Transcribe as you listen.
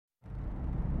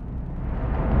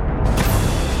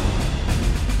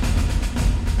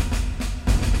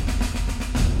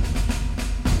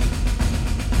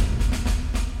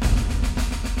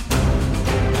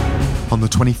On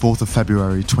the 24th of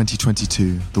February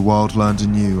 2022, the world learned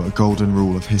anew a golden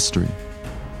rule of history.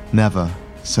 Never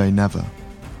say never.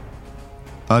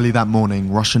 Early that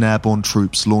morning, Russian airborne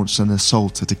troops launched an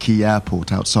assault at a key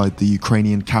airport outside the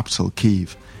Ukrainian capital,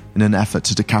 Kyiv, in an effort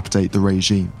to decapitate the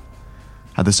regime.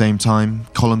 At the same time,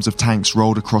 columns of tanks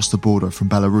rolled across the border from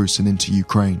Belarus and into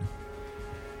Ukraine.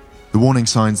 The warning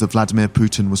signs that Vladimir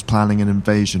Putin was planning an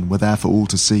invasion were there for all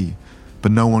to see,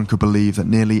 but no one could believe that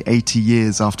nearly 80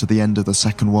 years after the end of the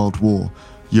Second World War,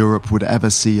 Europe would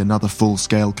ever see another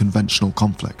full-scale conventional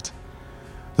conflict.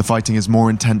 The fighting is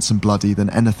more intense and bloody than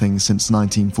anything since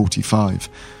 1945.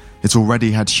 It's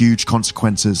already had huge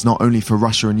consequences not only for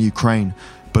Russia and Ukraine,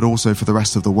 but also for the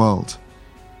rest of the world.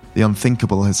 The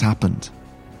unthinkable has happened,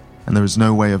 and there is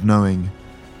no way of knowing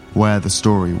where the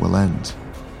story will end.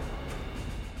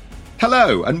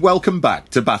 Hello and welcome back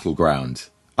to Battleground.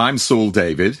 I'm Saul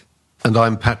David. And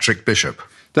I'm Patrick Bishop.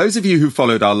 Those of you who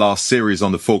followed our last series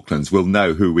on the Falklands will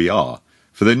know who we are.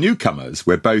 For the newcomers,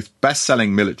 we're both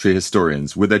best-selling military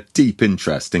historians with a deep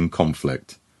interest in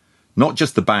conflict. Not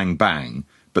just the bang-bang,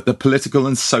 but the political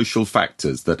and social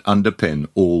factors that underpin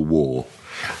all war.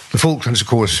 The Falklands, of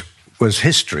course, was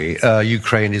history.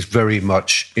 Ukraine is very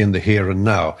much in the here and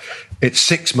now. It's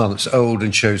 6 months old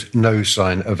and shows no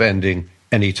sign of ending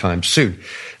anytime soon.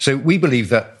 So we believe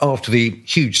that after the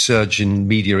huge surge in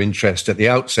media interest at the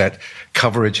outset,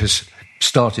 coverage has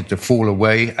started to fall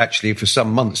away. Actually, for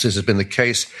some months, this has been the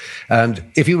case. And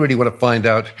if you really want to find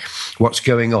out what's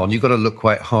going on, you've got to look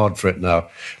quite hard for it now.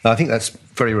 I think that's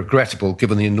very regrettable,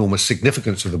 given the enormous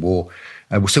significance of the war.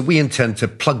 So we intend to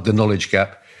plug the knowledge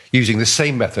gap using the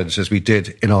same methods as we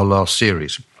did in our last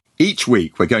series. Each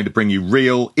week, we're going to bring you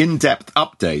real, in-depth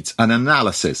updates and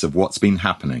analysis of what's been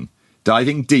happening,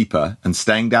 diving deeper and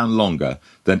staying down longer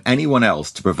than anyone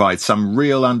else to provide some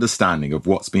real understanding of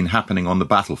what's been happening on the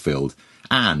battlefield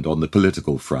and on the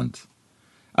political front.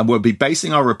 And we'll be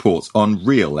basing our reports on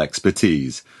real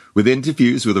expertise, with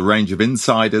interviews with a range of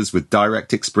insiders with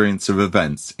direct experience of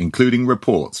events, including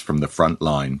reports from the front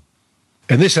line.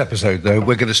 In this episode, though,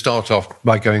 we're going to start off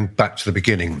by going back to the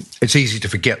beginning. It's easy to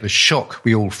forget the shock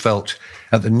we all felt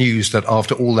at the news that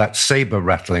after all that sabre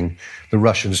rattling, the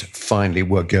Russians finally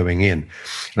were going in.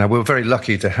 Now, we're very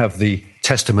lucky to have the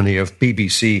testimony of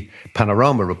BBC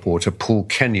Panorama reporter Paul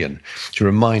Kenyon to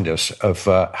remind us of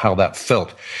how that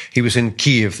felt. He was in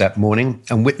Kyiv that morning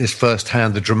and witnessed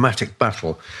firsthand the dramatic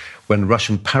battle when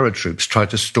Russian paratroops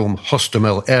tried to storm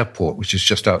Hostomel Airport, which is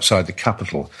just outside the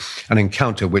capital, an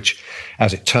encounter which,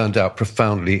 as it turned out,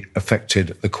 profoundly affected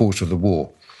the course of the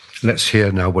war. Let's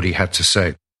hear now what he had to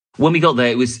say. When we got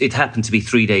there, it happened to be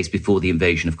 3 days before the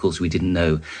invasion. Of course, we didn't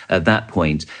know at that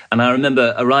point. And I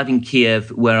remember arriving in Kiev,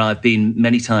 where I've been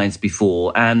many times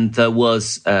before, and there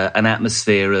was an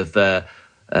atmosphere of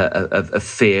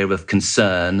fear, of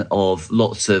concern, of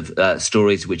lots of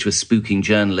stories which were spooking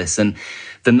journalists. And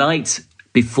the night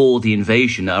before the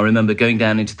invasion, I remember going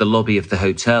down into the lobby of the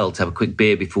hotel to have a quick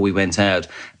beer before we went out.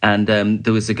 And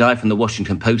there was a guy from the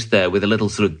Washington Post there with a little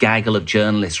sort of gaggle of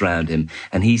journalists around him.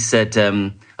 And he said,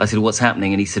 I said, what's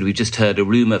happening? And he said, we've just heard a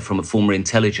rumour from a former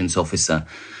intelligence officer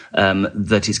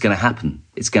that it's going to happen.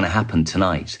 It's going to happen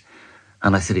tonight.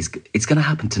 And I said, it's going to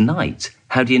happen tonight.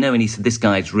 How do you know? And he said, this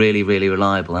guy's really, really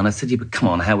reliable. And I said, yeah, but come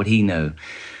on, how would he know?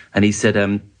 And he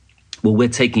said, well, we're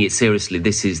taking it seriously.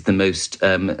 This is the most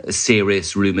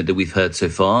serious rumour that we've heard so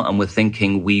far. And we're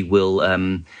thinking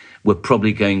we're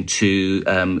probably going to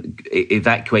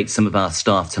evacuate some of our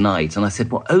staff tonight. And I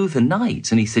said, well,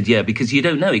 overnight? And he said, yeah, because you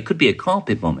don't know. It could be a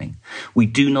carpet bombing. We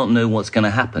do not know what's going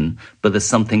to happen, but there's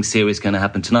something serious going to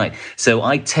happen tonight. So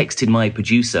I texted my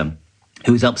producer,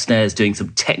 who was upstairs doing some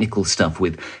technical stuff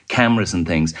with cameras and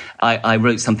things. I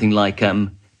wrote something like,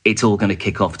 it's all going to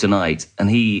kick off tonight.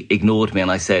 And he ignored me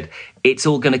and I said, it's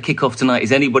all going to kick off tonight.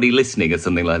 Is anybody listening? Or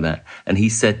something like that. And he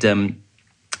said,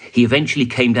 he eventually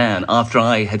came down after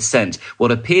I had sent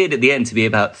what appeared at the end to be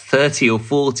about 30 or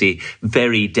 40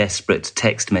 very desperate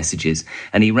text messages.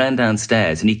 And he ran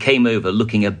downstairs and he came over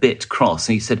looking a bit cross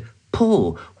and he said,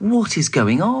 Paul, what is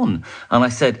going on? And I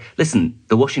said, listen,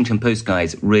 the Washington Post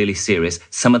guys really serious.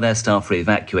 Some of their staff are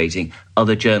evacuating.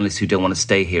 Other journalists who don't want to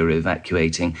stay here are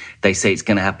evacuating. They say it's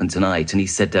going to happen tonight. And he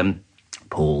said,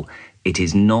 Paul, it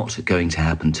is not going to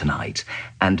happen tonight.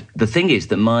 And the thing is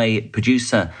that my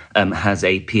producer has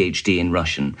a PhD in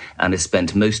Russian and has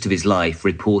spent most of his life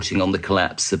reporting on the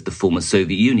collapse of the former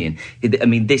Soviet Union. I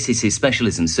mean, this is his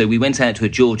specialism. So we went out to a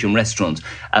Georgian restaurant,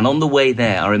 and on the way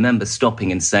there, I remember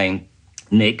stopping and saying,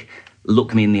 Nick,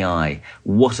 look me in the eye.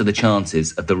 What are the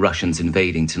chances of the Russians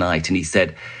invading tonight? And he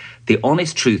said, The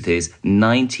honest truth is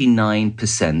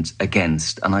 99%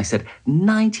 against. And I said,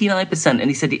 99%? And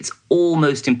he said, it's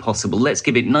almost impossible. Let's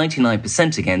give it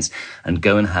 99% against and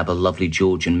go and have a lovely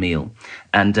Georgian meal.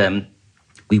 And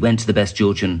we went to the best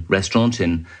Georgian restaurant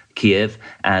in Kiev,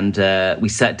 and we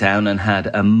sat down and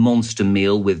had a monster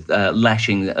meal with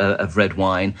lashing of red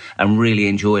wine and really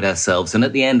enjoyed ourselves. And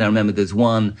at the end, I remember there's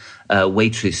one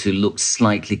waitress who looked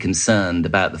slightly concerned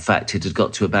about the fact it had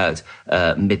got to about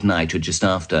midnight or just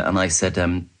after. And I said,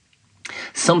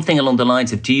 something along the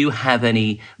lines of, do you have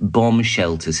any bomb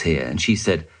shelters here? And she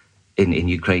said, in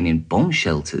Ukrainian, bomb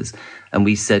shelters? And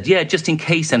we said, yeah, just in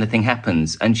case anything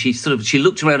happens. And she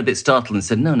looked around a bit startled and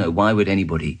said, no, why would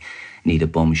anybody need a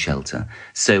bomb shelter?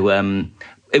 So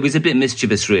it was a bit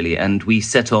mischievous, really. And we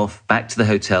set off back to the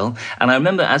hotel. And I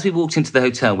remember as we walked into the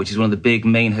hotel, which is one of the big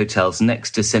main hotels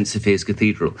next to St. Sophia's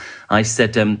Cathedral, I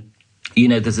said,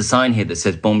 there's a sign here that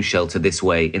says bomb shelter this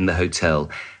way in the hotel.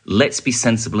 Let's be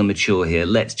sensible and mature here.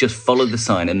 Let's just follow the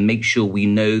sign and make sure we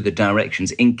know the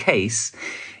directions in case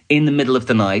in the middle of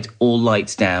the night, all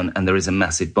lights down and there is a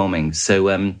massive bombing. So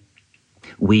I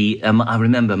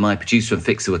remember my producer and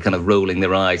fixer were kind of rolling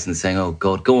their eyes and saying, oh,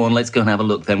 God, go on, let's go and have a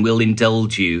look, then we'll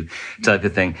indulge you, type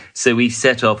of thing. So we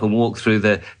set off and walked through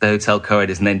the hotel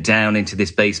corridors and then down into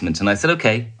this basement. And I said,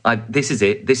 OK, this is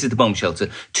it. This is the bomb shelter.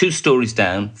 2 stories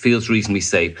down, feels reasonably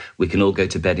safe. We can all go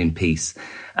to bed in peace.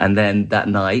 And then that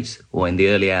night, or in the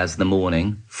early hours of the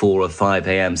morning, 4 or 5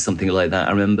 a.m., something like that,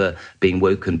 I remember being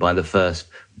woken by the first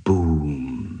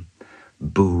boom,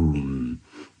 boom.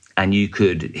 And you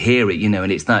could hear it,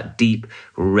 and it's that deep,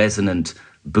 resonant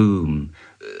boom.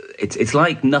 It's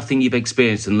like nothing you've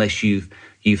experienced unless you've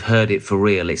heard it for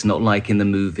real. It's not like in the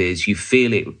movies. You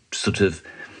feel it sort of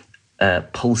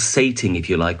pulsating, if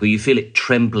you like, or you feel it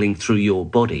trembling through your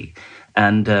body.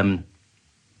 And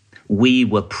we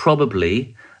were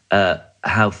probably,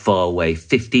 how far away?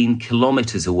 15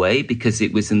 kilometers away, because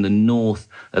it was in the north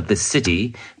of the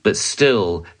city, but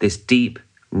still this deep,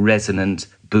 resonant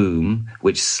boom,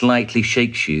 which slightly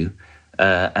shakes you,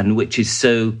 and which is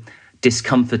so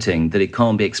discomforting that it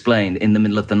can't be explained in the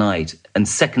middle of the night. And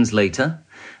seconds later,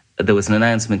 there was an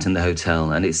announcement in the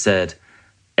hotel, and it said,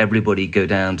 everybody go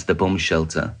down to the bomb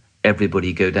shelter.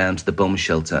 Everybody go down to the bomb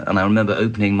shelter. And I remember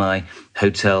opening my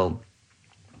hotel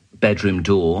bedroom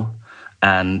door,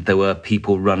 and there were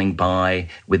people running by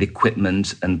with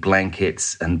equipment and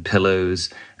blankets and pillows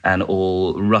and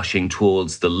all rushing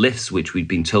towards the lifts, which we'd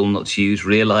been told not to use,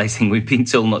 realizing we'd been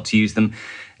told not to use them.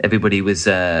 Everybody was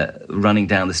running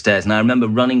down the stairs. And I remember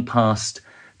running past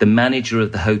the manager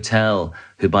of the hotel,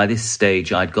 who by this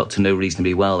stage I'd got to know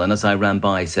reasonably well. And as I ran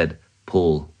by, he said,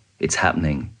 Paul, it's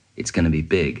happening. It's going to be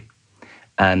big.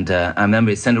 And I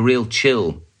remember it sent a real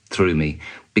chill through me,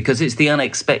 because it's the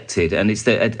unexpected, and it's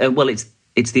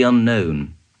the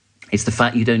unknown. It's the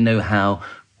fact you don't know how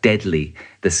deadly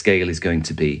the scale is going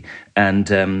to be.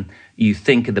 And you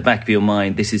think at the back of your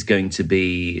mind, this is going to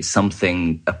be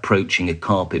something approaching a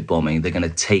carpet bombing. They're going to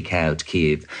take out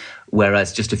Kiev.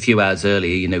 Whereas just a few hours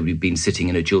earlier, we've been sitting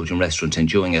in a Georgian restaurant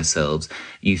enjoying ourselves.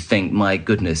 You think, my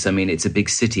goodness, it's a big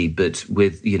city, but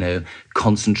with,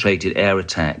 concentrated air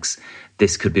attacks,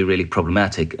 this could be really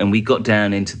problematic. And we got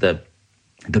down into the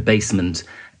basement,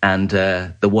 and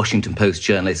the Washington Post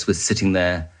journalist was sitting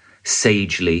there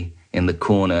sagely in the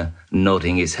corner,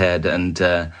 nodding his head and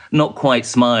not quite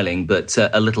smiling, but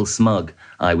a little smug,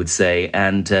 I would say.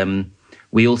 And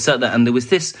we all sat there, and there was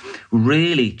this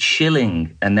really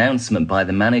chilling announcement by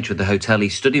the manager of the hotel. He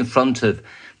stood in front of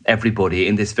everybody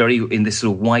in this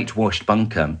sort of whitewashed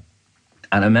bunker.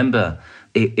 And I remember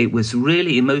it was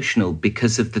really emotional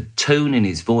because of the tone in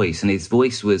his voice, and his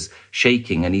voice was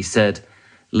shaking. And he said,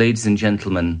 ladies and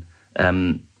gentlemen,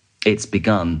 it's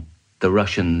begun. The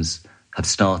Russians have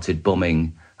started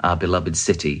bombing our beloved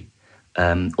city,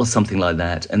 or something like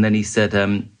that. And then he said,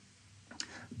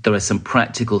 there are some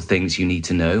practical things you need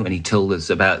to know. And he told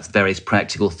us about various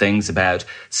practical things about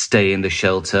stay in the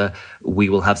shelter. We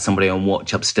will have somebody on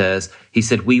watch upstairs. He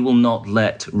said, we will not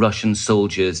let Russian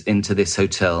soldiers into this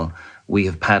hotel. We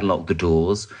have padlocked the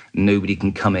doors. Nobody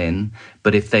can come in.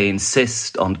 But if they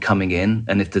insist on coming in,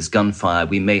 and if there's gunfire,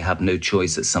 we may have no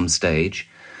choice at some stage.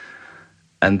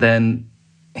 And then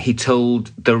he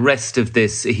told the rest of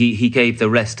this, he gave the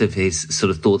rest of his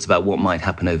sort of thoughts about what might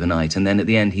happen overnight. And then at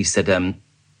the end, he said,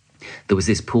 there was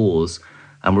this pause,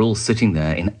 and we're all sitting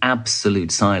there in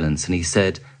absolute silence. And he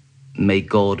said, may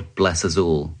God bless us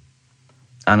all.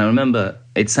 And I remember,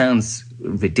 it sounds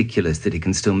ridiculous that it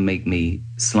can still make me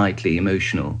slightly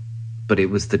emotional, but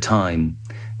it was the time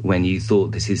when you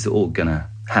thought this is all going to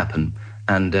happen.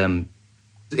 And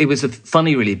It was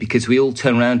funny, really, because we all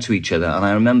turned around to each other, and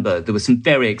I remember there were some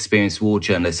very experienced war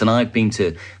journalists, and I've been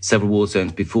to several war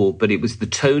zones before, but it was the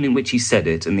tone in which he said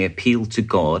it, and the appeal to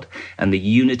God, and the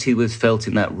unity was felt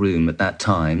in that room at that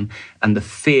time, and the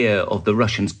fear of the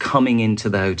Russians coming into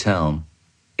the hotel.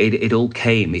 It all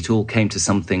came to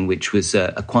something which was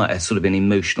quite a sort of an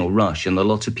emotional rush, and a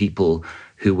lot of people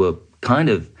who were kind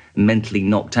of mentally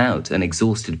knocked out and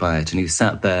exhausted by it, and who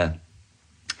sat there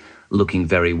looking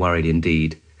very worried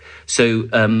indeed. So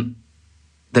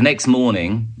the next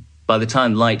morning, by the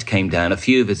time light came down, a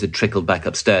few of us had trickled back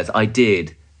upstairs. I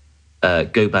did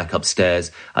go back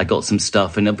upstairs. I got some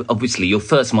stuff. And obviously your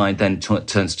first mind then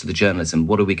turns to the journalism.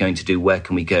 What are we going to do? Where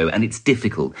can we go? And it's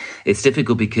difficult. It's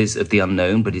difficult because of the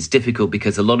unknown, but it's difficult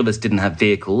because a lot of us didn't have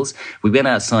vehicles. We went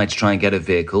outside to try and get a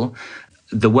vehicle.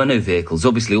 There were no vehicles.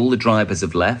 Obviously, all the drivers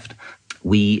have left.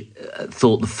 We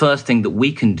thought the first thing that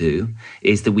we can do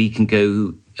is that we can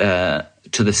go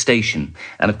to the station.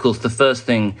 And of course, the first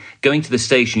thing, going to the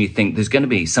station, you think there's going to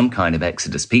be some kind of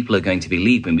exodus. People are going to be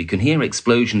leaving. We can hear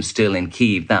explosions still in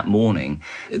Kyiv that morning.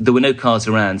 There were no cars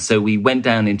around, so we went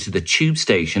down into the tube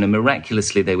station, and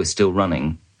miraculously they were still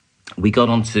running. We got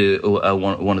onto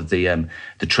one of the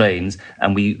trains,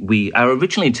 and our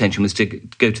original intention was to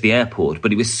go to the airport,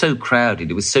 but it was so crowded,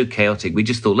 it was so chaotic. We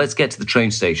just thought, let's get to the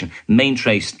train station, main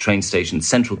train station,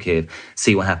 central Kyiv,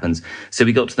 see what happens. So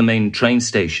we got to the main train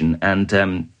station, and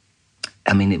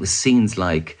it was scenes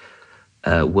like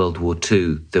World War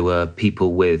II. There were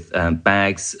people with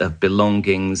bags of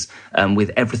belongings,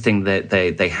 with everything that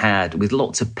they had, with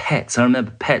lots of pets. I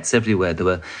remember pets everywhere. There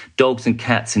were dogs and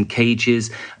cats in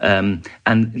cages,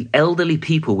 and elderly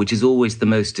people, which is always the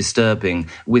most disturbing,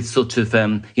 with sort of,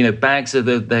 bags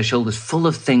over their shoulders full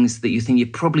of things that you think you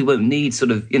probably won't need, sort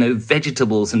of,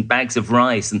 vegetables and bags of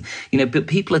rice. And, but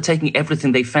people are taking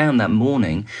everything they found that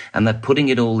morning and they're putting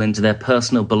it all into their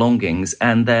personal belongings,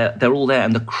 and they're all there.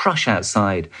 And the crush outside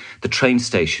the train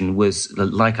station was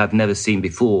like I've never seen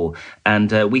before. And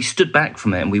we stood back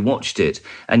from it and we watched it.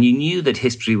 And you knew that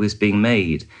history was being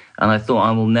made. And I thought,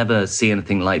 I will never see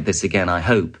anything like this again, I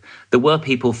hope. There were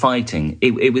people fighting.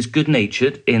 It was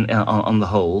good-natured on the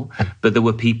whole, but there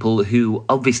were people who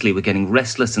obviously were getting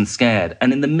restless and scared.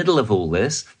 And in the middle of all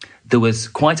this, there was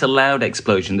quite a loud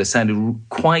explosion that sounded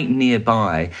quite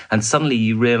nearby, and suddenly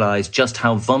you realised just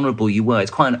how vulnerable you were. It's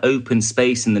quite an open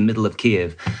space in the middle of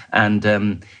Kyiv,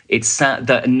 and it sat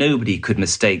that nobody could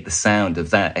mistake the sound of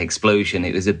that explosion.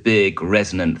 It was a big,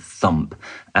 resonant thump,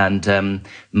 and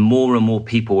more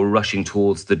people were rushing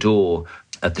towards the door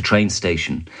at the train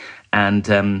station.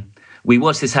 And we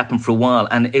watched this happen for a while,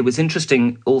 and it was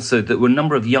interesting also that there were a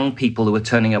number of young people who were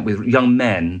turning up with young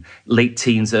men, late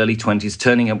teens, early 20s,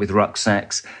 turning up with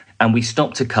rucksacks. And we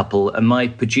stopped a couple, and my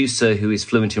producer, who is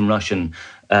fluent in Russian,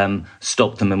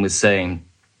 stopped them and was saying,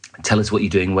 tell us what you're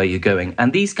doing, where you're going.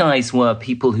 And these guys were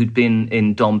people who'd been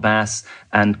in Donbass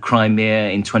and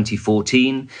Crimea in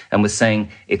 2014 and were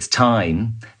saying, it's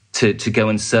time to go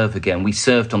and serve again. We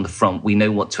served on the front. We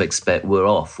know what to expect. We're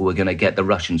off. We're going to get the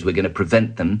Russians. We're going to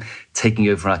prevent them taking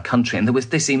over our country. And there was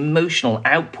this emotional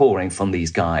outpouring from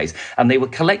these guys. And they were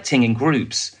collecting in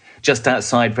groups just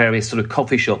outside various sort of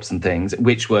coffee shops and things,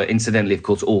 which were incidentally, of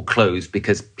course, all closed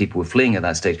because people were fleeing at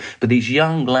that stage. But these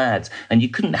young lads, and you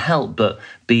couldn't help but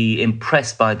be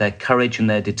impressed by their courage and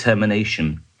their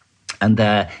determination and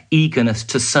their eagerness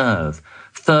to serve.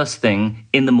 First thing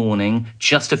in the morning,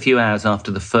 just a few hours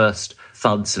after the first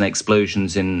thuds and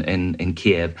explosions in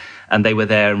Kyiv, and they were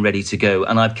there and ready to go.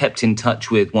 And I've kept in touch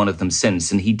with one of them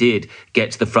since, and he did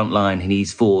get to the front line, and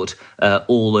he's fought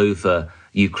all over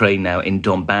Ukraine now, in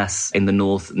Donbass, in the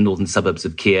northern suburbs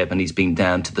of Kyiv, and he's been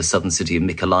down to the southern city of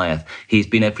Mykolaiv. He's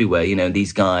been everywhere.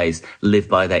 These guys live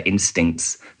by their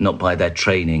instincts, not by their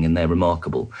training, and they're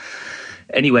remarkable.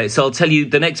 Anyway, so I'll tell you,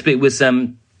 the next bit was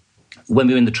when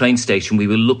we were in the train station, we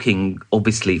were looking,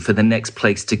 obviously, for the next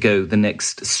place to go, the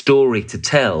next story to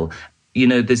tell.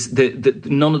 None of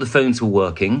the phones were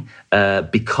working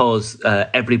because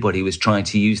everybody was trying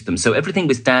to use them. So everything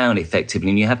was down effectively,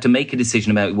 and you have to make a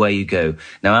decision about where you go.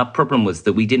 Now, our problem was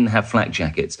that we didn't have flak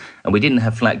jackets, and we didn't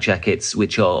have flak jackets,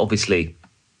 which are obviously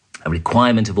a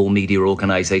requirement of all media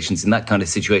organisations in that kind of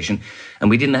situation. And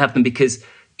we didn't have them because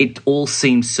it all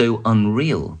seemed so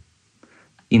unreal.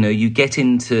 You get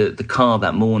into the car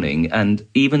that morning, and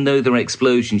even though there are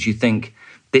explosions, you think,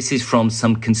 this is from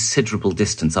some considerable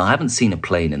distance. I haven't seen a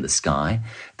plane in the sky.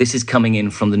 This is coming in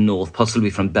from the north, possibly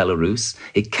from Belarus.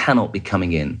 It cannot be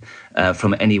coming in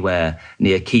from anywhere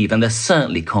near Kyiv, and there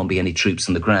certainly can't be any troops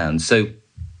on the ground. So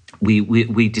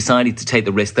we decided to take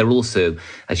the risk. They're also,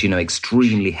 as you know,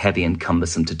 extremely heavy and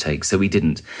cumbersome to take, so we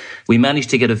didn't. We managed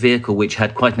to get a vehicle which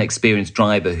had quite an experienced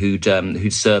driver who'd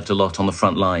served a lot on the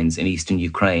front lines in eastern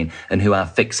Ukraine and who our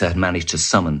fixer had managed to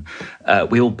summon.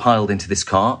 We all piled into this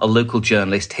car. A local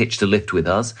journalist hitched a lift with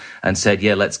us and said,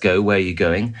 "Yeah, let's go. Where are you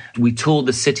going?" We toured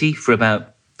the city for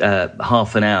about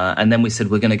half an hour, and then we said,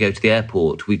 "We're going to go to the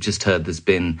airport. We've just heard there's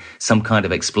been some kind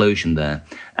of explosion there."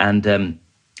 And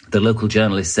the local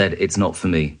journalist said, "It's not for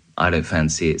me. I don't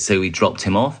fancy it." So we dropped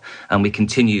him off and we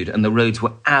continued, and the roads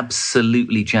were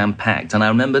absolutely jam-packed. And I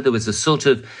remember there was a sort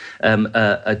of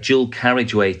a dual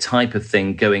carriageway type of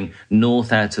thing going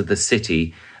north out of the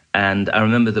city. And I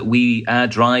remember that our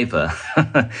driver,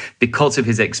 because of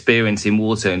his experience in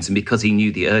war zones and because he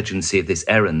knew the urgency of this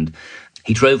errand,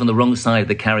 he drove on the wrong side of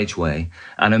the carriageway.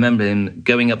 And I remember him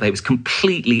going up there. It was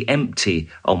completely empty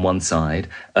on one side,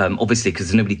 obviously because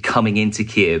there's nobody coming into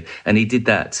Kiev. And he did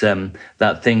that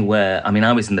thing where,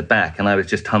 I was in the back and I was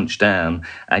just hunched down.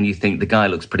 And you think the guy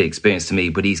looks pretty experienced to me,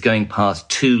 but he's going past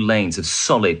 2 lanes of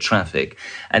solid traffic.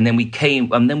 And then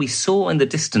we saw in the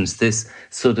distance this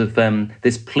sort of,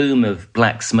 this plume of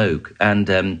black smoke.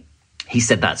 And he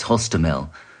said, "That's Hostomel.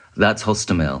 That's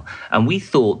Hostomel." And we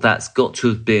thought that's got to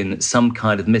have been some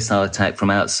kind of missile attack from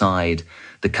outside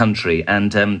the country.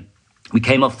 And we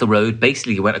came off the road,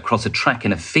 basically went across a track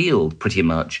in a field pretty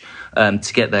much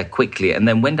to get there quickly, and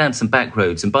then went down some back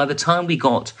roads. And by the time we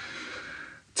got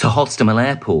to Hostomel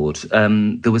Airport,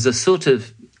 there was a sort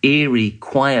of eerie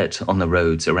quiet on the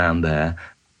roads around there.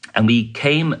 And we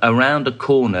came around a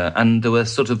corner and there were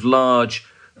sort of large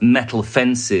metal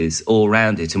fences all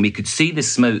around it, and we could see the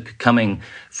smoke coming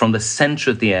from the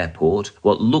centre of the airport,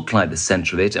 what looked like the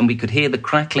centre of it, and we could hear the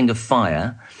crackling of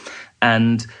fire.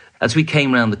 And as we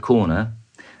came round the corner,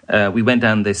 we went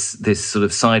down this sort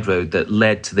of side road that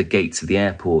led to the gates of the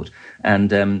airport,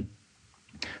 and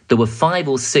there were 5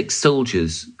 or 6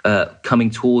 soldiers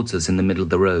coming towards us in the middle of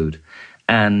the road.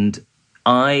 And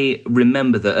I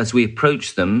remember that as we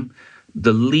approached them,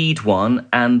 the lead one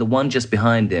and the one just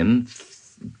behind him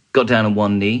got down on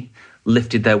one knee,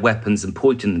 lifted their weapons and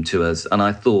pointed them to us. And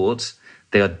I thought,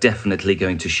 they are definitely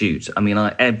going to shoot.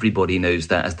 Everybody knows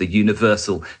that as the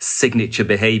universal signature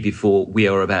behaviour for we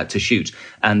are about to shoot.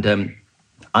 And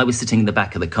I was sitting in the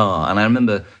back of the car and I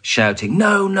remember shouting,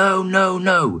 "No, no, no,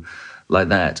 no," like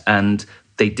that. And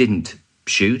they didn't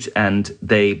shoot,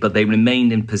 but they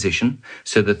remained in position.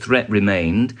 So the threat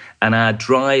remained. And our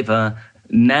driver,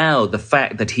 now the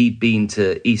fact that he'd been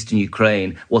to eastern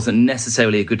Ukraine wasn't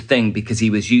necessarily a good thing because he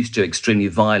was used to extremely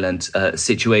violent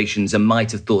situations and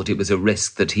might have thought it was a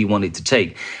risk that he wanted to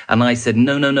take. And I said,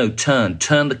 "No, no, no, turn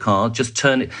the car, just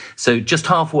turn it." So just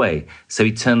halfway. So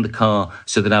he turned the car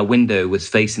so that our window was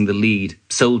facing the lead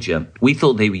soldier. We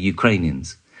thought they were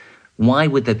Ukrainians. Why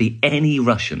would there be any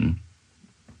Russian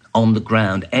on the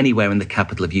ground anywhere in the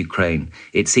capital of Ukraine?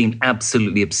 It seemed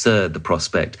absolutely absurd, the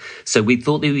prospect. So we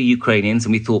thought they were Ukrainians,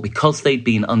 and we thought because they'd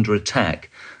been under attack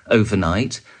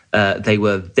overnight, they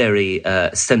were very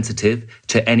sensitive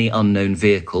to any unknown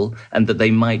vehicle and that they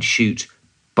might shoot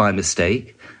by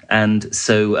mistake. And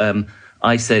so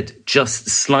I said, "Just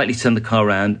slightly turn the car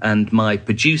around," and my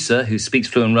producer, who speaks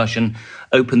fluent Russian,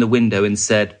 opened the window and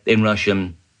said in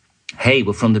Russian, "Hey,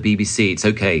 we're from the BBC. It's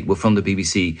okay. We're from the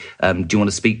BBC. Do you want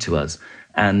to speak to us?"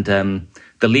 And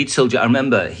the lead soldier, I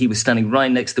remember he was standing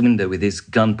right next to the window with his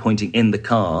gun pointing in the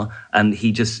car, and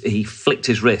he flicked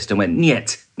his wrist and went,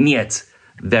 "Niet, niet,"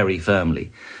 very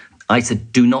firmly. I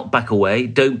said, "Do not back away.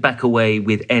 Don't back away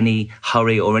with any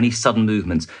hurry or any sudden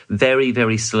movements. Very,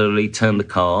 very slowly turn the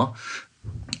car."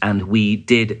 And we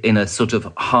did, in a sort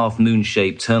of half-moon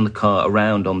shape, turn the car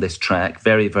around on this track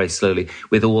very, very slowly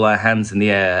with all our hands in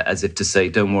the air as if to say,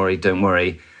 don't worry,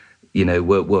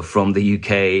 we're from the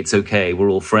UK, it's okay, we're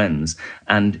all friends.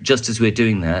 And just as we're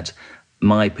doing that,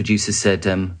 my producer said,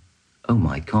 "Oh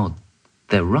my God,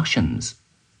 they're Russians.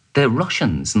 They're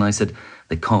Russians." And I said,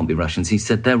 "They can't be Russians." He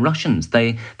said, "They're Russians.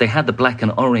 They had the black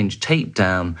and orange tape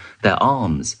down their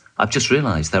arms. I've just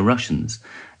realised they're Russians."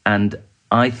 And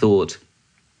I thought,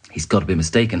 he's got to be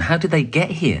mistaken. How did they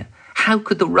get here? How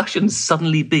could the Russians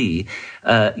suddenly be,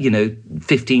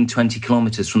 15, 20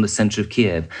 kilometres from the centre of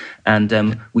Kiev?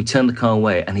 And we turned the car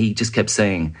away, and he just kept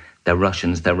saying, "They're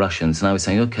Russians, they're Russians." And I was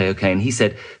saying, okay. And he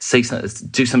said,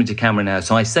 "Do something to camera now."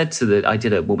 So I said I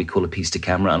did what we call a piece to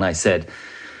camera, and I said,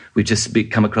 "We've just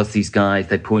come across these guys,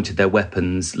 they pointed their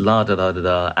weapons,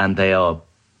 la-da-da-da-da, and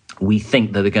we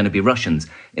think that they're going to be Russians."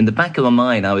 In the back of my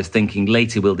mind, I was thinking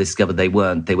later we'll discover they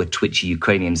weren't. They were twitchy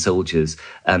Ukrainian soldiers.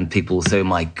 And people will say, "Oh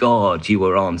my God, you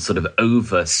were on sort of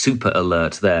super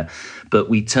alert there." But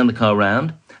we turned the car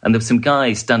around. And there were some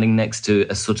guys standing next to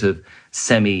a sort of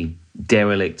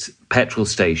semi-derelict petrol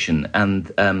station,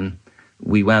 and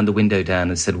we wound the window down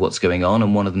and said, what's going on?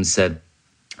 And one of them said,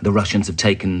 the Russians have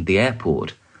taken the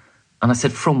airport. And I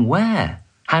said, from where?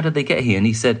 How did they get here? And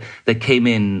he said, they came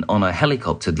in on a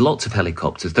helicopter, lots of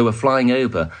helicopters. They were flying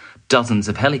over dozens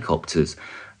of helicopters.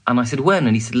 And I said, when?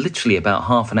 And he said, literally about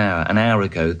half an hour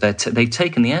ago, they've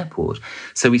taken the airport.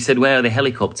 So we said, where are the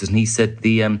helicopters? And he said,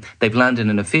 they've landed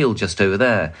in a field just over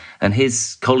there. And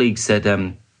his colleague said,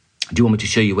 do you want me to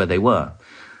show you where they were?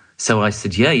 So I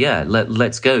said, yeah,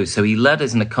 let's go. So he led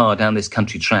us in a car down this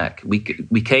country track. We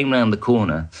came round the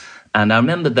corner. And I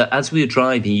remember that as we were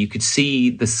driving, you could see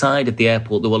the side of the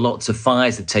airport. There were lots of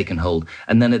fires that had taken hold.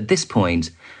 And then at this point,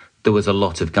 there was a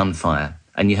lot of gunfire.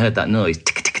 And you heard that noise,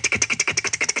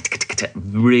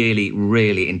 really,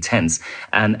 really intense.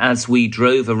 And as we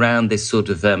drove around this sort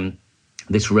of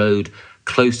this road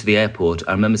close to the airport,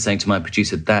 I remember saying to my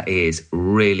producer, that is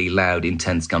really loud,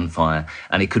 intense gunfire,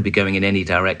 and it could be going in any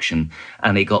direction.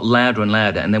 And it got louder and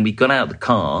louder. And then we got out of the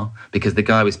car because the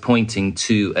guy was pointing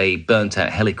to a burnt-out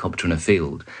helicopter in a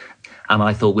field. And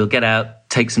I thought, we'll get out,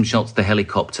 take some shots of the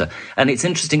helicopter. And it's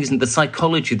interesting, isn't it, the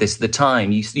psychology of this at the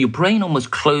time? Your brain almost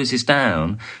closes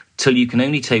down till you can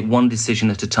only take one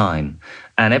decision at a time,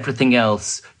 and everything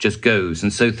else just goes.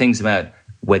 And so things about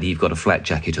whether you've got a flak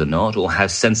jacket or not, or how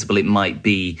sensible it might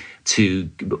be to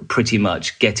pretty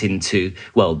much get into,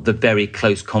 well, the very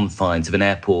close confines of an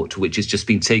airport which has just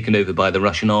been taken over by the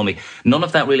Russian army. None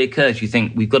of that really occurs. You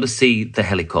think, we've got to see the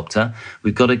helicopter,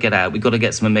 we've got to get out, we've got to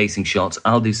get some amazing shots,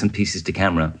 I'll do some pieces to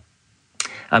camera.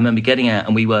 I remember getting out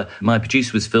and my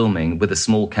producer was filming with a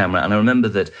small camera, and I remember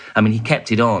that, he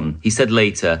kept it on. He said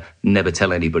later, never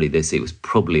tell anybody this, it was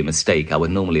probably a mistake. I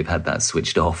would normally have had that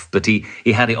switched off, but he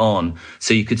had it on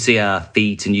so you could see our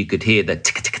feet and you could hear the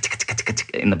tick, tick, tick, tick, tick, tick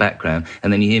in the background.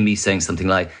 And then you hear me saying something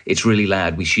like, it's really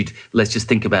loud, let's just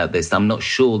think about this. I'm not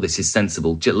sure this is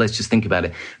sensible, let's just think about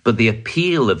it. But the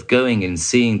appeal of going and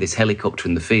seeing this helicopter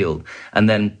in the field, and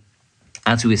then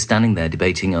as we were standing there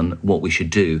debating on what we should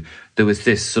do, there was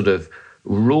this sort of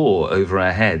roar over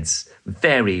our heads,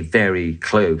 very, very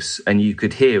close, and you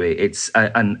could hear it.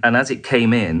 And as it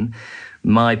came in,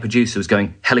 my producer was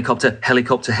going, helicopter,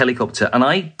 helicopter, helicopter. And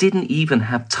I didn't even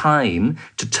have time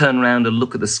to turn around and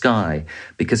look at the sky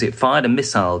because it fired a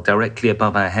missile directly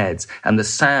above our heads. And the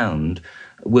sound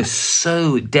was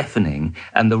so deafening,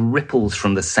 and the ripples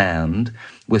from the sound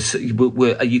were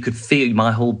you could feel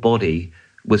my whole body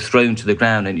was thrown to the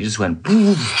ground, and it just went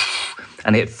poof,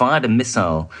 and it fired a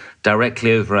missile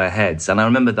directly over our heads. And I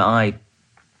remember that I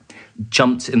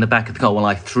jumped in the back of the car. Well,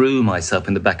 I threw myself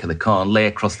in the back of the car and lay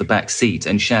across the back seat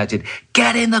and shouted,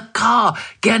 get in the car,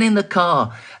 get in the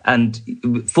car. And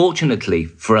fortunately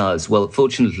for us,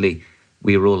 fortunately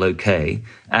we were all okay.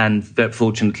 And very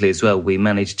fortunately as well, we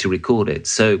managed to record it.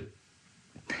 So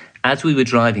as we were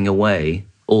driving away,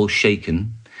 all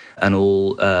shaken and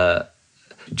all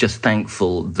just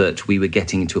thankful that we were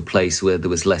getting into a place where there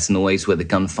was less noise, where the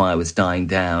gunfire was dying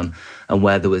down, and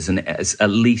where there was at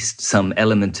least some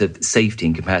element of safety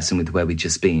in comparison with where we'd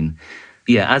just been.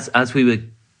 Yeah, as we were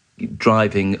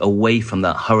driving away from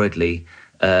that hurriedly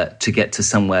to get to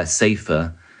somewhere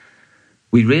safer,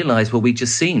 we realised what we'd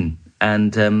just seen.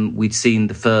 And we'd seen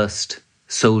the first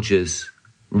soldiers,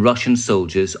 Russian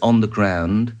soldiers, on the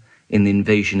ground in the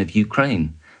invasion of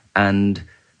Ukraine. And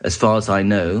as far as I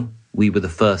know, we were the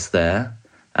first there,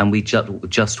 and we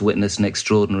just witnessed an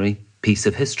extraordinary piece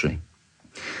of history.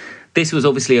 This was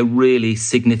obviously a really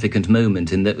significant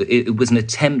moment in that it was an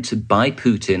attempt by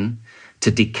Putin to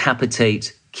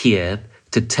decapitate Kiev,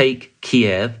 to take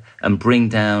Kiev and bring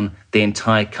down the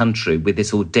entire country with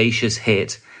this audacious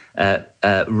hit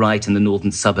right in the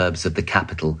northern suburbs of the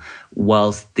capital,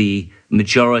 whilst the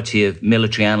majority of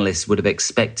military analysts would have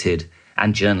expected,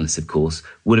 and journalists, of course,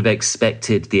 would have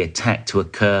expected the attack to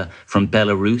occur from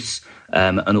Belarus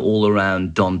and all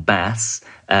around Donbass,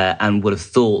 and would have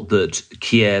thought that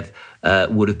Kiev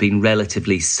would have been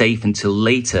relatively safe until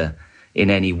later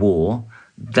in any war.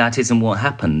 That isn't what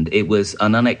happened. It was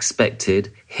an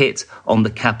unexpected hit on the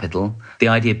capital, the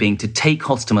idea being to take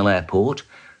Hostomel Airport,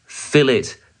 fill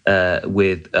it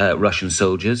with Russian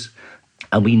soldiers,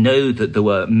 and we know that there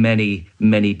were many,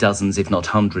 many dozens, if not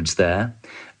hundreds there,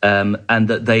 and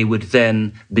that they would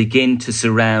then begin to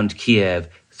surround Kiev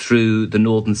through the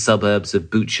northern suburbs of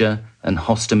Bucha and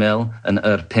Hostomel and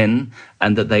Irpin,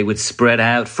 and that they would spread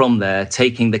out from there,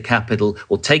 taking the capital,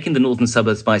 or taking the northern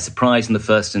suburbs by surprise in the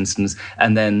first instance,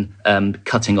 and then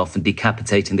cutting off and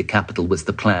decapitating the capital was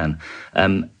the plan.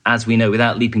 As we know,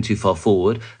 without leaping too far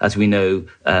forward, as we know,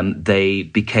 they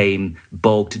became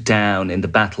bogged down in the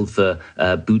battle for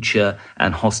Bucha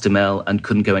and Hostomel and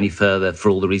couldn't go any further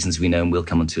for all the reasons we know and we'll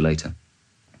come on to later.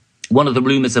 One of the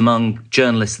rumours among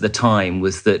journalists at the time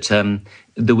was that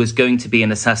there was going to be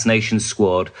an assassination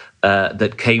squad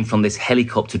that came from this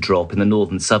helicopter drop in the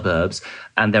northern suburbs,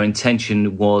 and their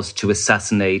intention was to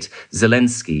assassinate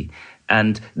Zelensky.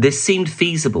 And this seemed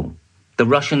feasible. The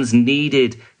Russians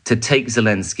needed to take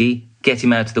Zelensky, get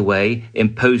him out of the way,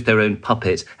 impose their own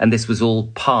puppet, and this was all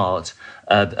part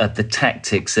of the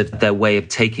tactics of their way of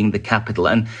taking the capital,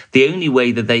 and the only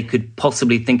way that they could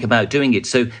possibly think about doing it.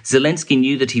 So Zelensky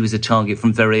knew that he was a target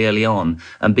from very early on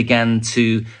and began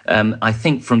to, I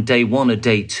think from day one or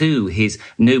day two,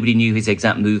 nobody knew his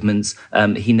exact movements.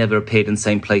 He never appeared in the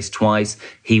same place twice.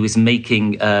 He was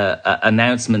making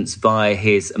announcements via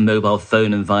his mobile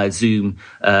phone and via Zoom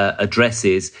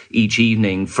addresses each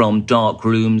evening from dark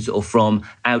rooms or from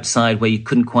outside where you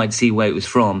couldn't quite see where it was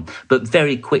from. But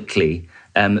very quickly,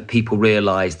 people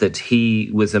realised that he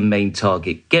was a main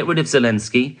target. Get rid of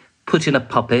Zelensky, put in a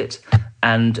puppet,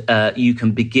 and you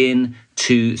can begin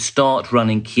to start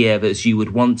running Kiev as you would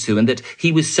want to. And that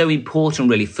he was so important,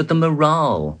 really, for the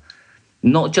morale,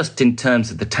 not just in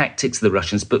terms of the tactics of the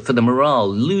Russians, but for the morale.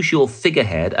 Lose your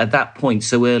figurehead at that point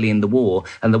so early in the war,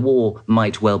 and the war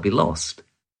might well be lost.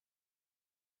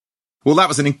 Well, that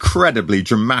was an incredibly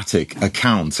dramatic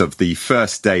account of the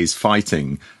first day's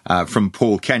fighting from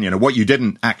Paul Kenyon. And what you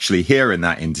didn't actually hear in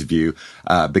that interview,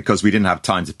 because we didn't have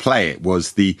time to play it,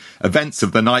 was the events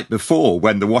of the night before,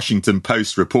 when the Washington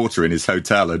Post reporter in his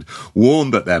hotel had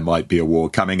warned that there might be a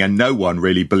war coming, and no one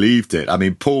really believed it. I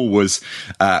mean, Paul was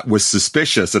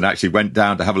suspicious and actually went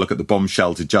down to have a look at the bomb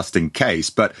shelter just in case.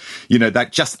 But, you know,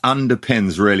 that just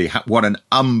underpins really what an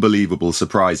unbelievable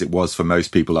surprise it was for most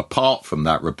people, apart from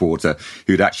that reporter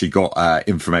who'd actually got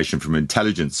information from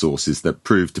intelligence sources that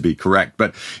proved to be correct.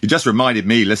 But it just reminded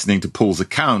me, listening to Paul's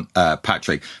account,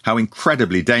 Patrick, how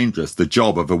incredibly dangerous the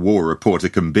job of a war reporter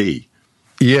can be.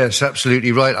 Yes,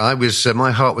 absolutely right.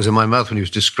 My heart was in my mouth when he was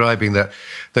describing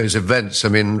those events. I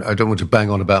mean, I don't want to bang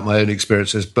on about my own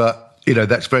experiences, but you know,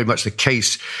 that's very much the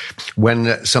case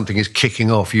when something is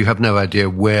kicking off. You have no idea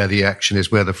where the action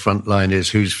is, where the front line is,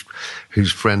 who's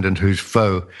friend and who's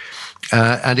foe.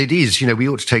 And it is, you know, we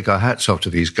ought to take our hats off to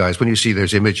these guys. When you see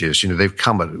those images, you know, they've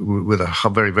come with a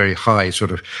very, very high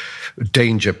sort of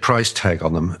danger price tag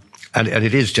on them. And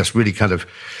it is just really kind of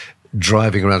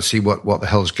driving around to see what the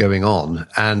hell's going on.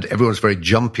 And everyone's very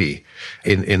jumpy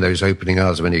in those opening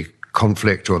hours of any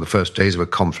conflict or the first days of a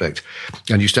conflict.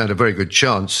 And you stand a very good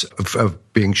chance of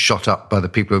being shot up by the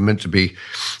people who are meant to be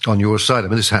on your side. I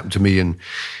mean, this happened to me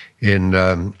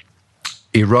in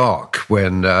Iraq,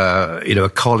 when a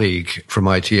colleague from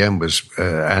ITM was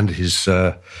and his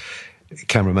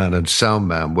cameraman and sound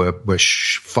man were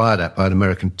fired at by an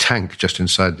American tank just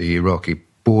inside the Iraqi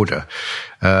border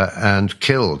and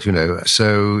killed. You know,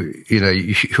 so you know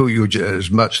you're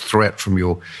as much threat from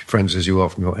your friends as you are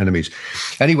from your enemies.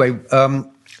 Anyway,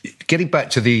 getting back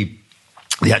to the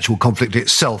actual conflict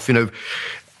itself, you know,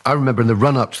 I remember in the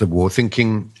run-up to the war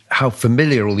thinking how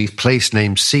familiar all these place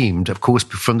names seemed, of course,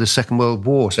 from the Second World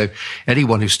War. So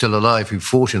anyone who's still alive who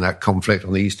fought in that conflict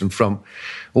on the Eastern Front,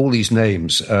 all these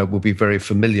names will be very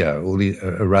familiar,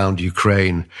 around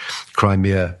Ukraine,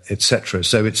 Crimea, etc.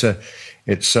 So it's a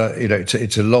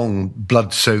long,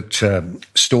 blood-soaked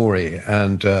story,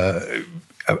 and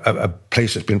a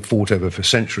place that's been fought over for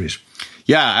centuries.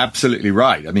 Yeah, absolutely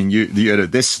right. I mean,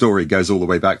 this story goes all the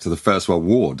way back to the First World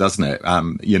War, doesn't it?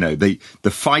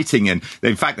 The fighting, and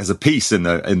in fact, there's a piece in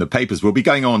the papers. We'll be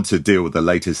going on to deal with the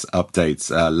latest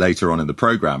updates later on in the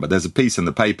program, but there's a piece in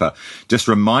the paper just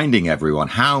reminding everyone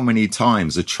how many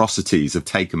times atrocities have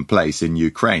taken place in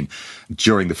Ukraine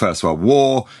during the First World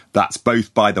War. That's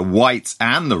both by the Whites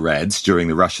and the Reds during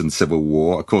the Russian Civil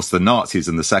War, of course, the Nazis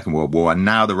in the Second World War, and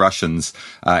now the Russians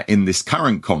in this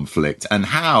current conflict, and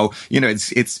how, you know,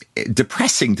 it's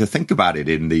depressing to think about it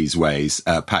in these ways,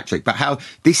 Patrick, but how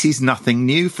this is nothing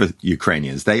new for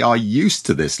Ukrainians. They are used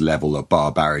to this level of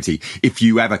barbarity, if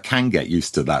you ever can get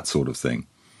used to that sort of thing.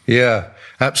 Yeah,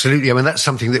 absolutely. I mean, that's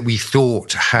something that we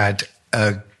thought had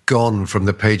gone from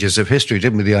the pages of history,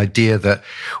 didn't we? The idea that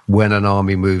when an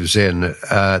army moves in,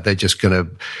 they're just going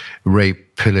to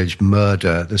rape, pillage,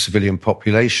 murder the civilian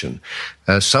population.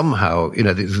 Somehow, you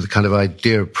know, the kind of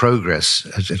idea of progress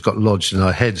has got lodged in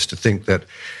our heads to think that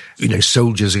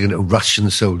soldiers, Russian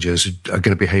soldiers are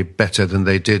going to behave better than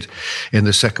they did in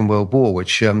the Second World War,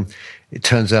 which it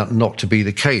turns out not to be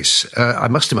the case. I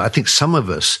must admit, I think some of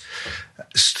us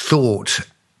thought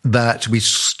that we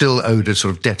still owed a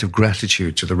sort of debt of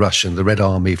gratitude to the Red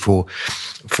Army for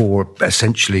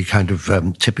essentially kind of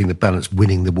tipping the balance,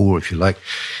 winning the war, if you like,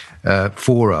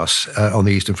 for us on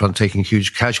the Eastern Front, taking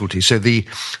huge casualties. So the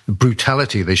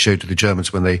brutality they showed to the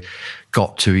Germans when they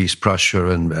got to East Prussia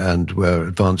and were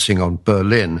advancing on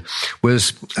Berlin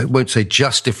was, I won't say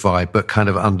justified, but kind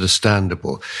of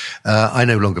understandable. I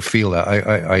no longer feel that.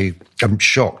 I am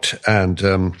shocked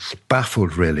and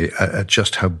baffled, really, at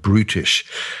just how brutish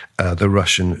the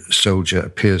Russian soldier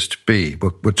appears to be.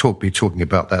 We'll be talking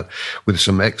about that with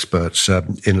some experts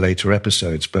in later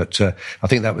episodes, but I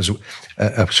think that was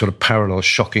a sort of parallel,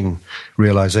 shocking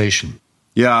realization.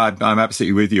 Yeah, I'm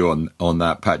absolutely with you on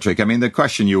that, Patrick. I mean, the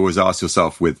question you always ask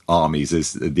yourself with armies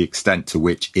is the extent to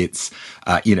which it's,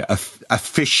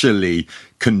 officially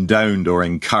condoned or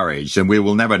encouraged. And we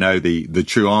will never know the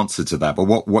true answer to that. But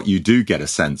what you do get a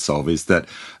sense of is that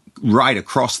right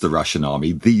across the Russian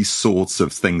army, these sorts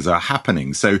of things are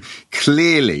happening. So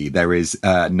clearly there is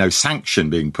no sanction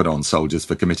being put on soldiers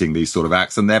for committing these sort of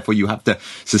acts. And therefore you have to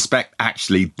suspect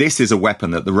actually this is a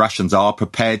weapon that the Russians are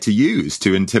prepared to use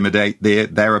to intimidate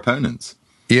their opponents.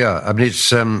 Yeah, I mean,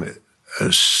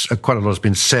 it's quite a lot has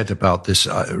been said about this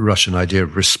Russian idea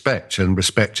of respect, and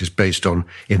respect is based on,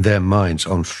 in their minds,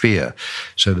 on fear.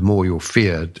 So the more you're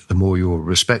feared, the more you're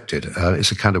respected.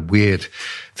 It's a kind of weird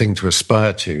thing to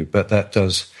aspire to, but that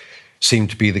does seem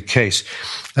to be the case.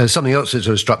 Something else that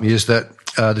sort of struck me is that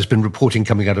there's been reporting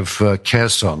coming out of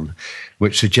Kherson,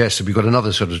 which suggests that we've got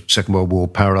another sort of Second World War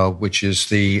parallel, which is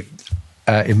the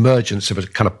emergence of a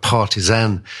kind of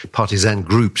partisan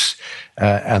groups,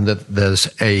 and that there's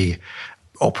a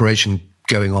operation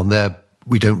going on there.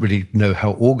 We don't really know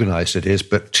how organized it is,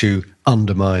 but to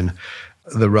undermine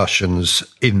the Russians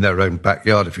in their own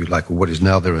backyard, if you like, or what is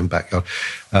now their own backyard,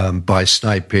 by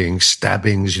sniping,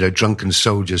 stabbings. Drunken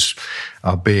soldiers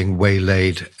are being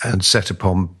waylaid and set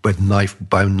upon by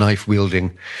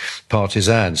knife-wielding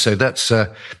partisans. So that's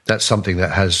something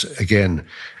that has, again,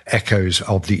 echoes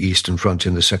of the Eastern Front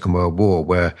in the Second World War,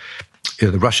 where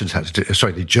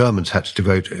the Germans had to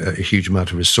devote a huge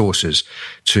amount of resources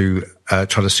to try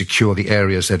to secure the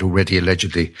areas they'd already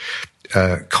allegedly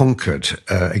conquered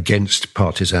against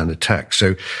partisan attacks.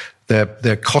 So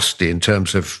they're costly in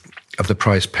terms of the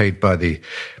price paid by the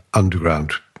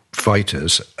underground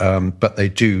fighters, but they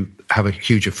do have a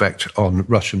huge effect on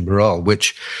Russian morale,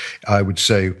 which I would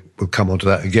say, we'll come on to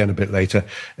that again a bit later,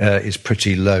 is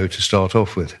pretty low to start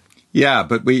off with. Yeah,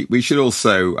 but we should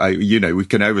also, we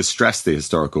can overstress the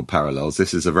historical parallels.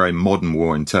 This is a very modern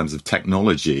war in terms of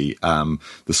technology.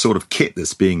 The sort of kit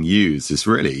that's being used is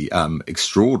really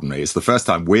extraordinary. It's the first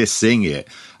time we're seeing it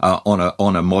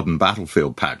on a modern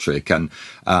battlefield, Patrick. And,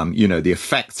 the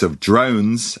effects of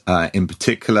drones, in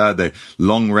particular, the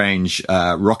long-range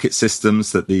rocket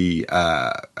systems that the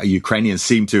Ukrainians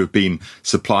seem to have been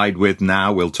supplied with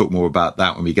now. We'll talk more about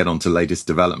that when we get on to latest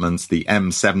developments. The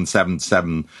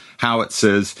M777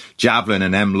 howitzers, Javelin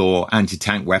and M-Law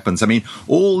anti-tank weapons. I mean,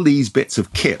 all these bits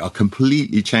of kit are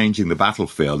completely changing the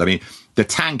battlefield. I mean, the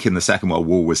tank in the Second World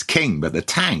War was king, but the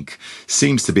tank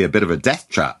seems to be a bit of a death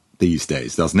trap these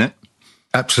days, doesn't it?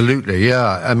 Absolutely,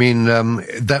 yeah. I mean,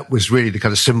 that was really the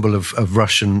kind of symbol of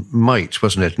Russian might,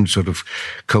 wasn't it? And sort of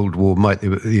Cold War might,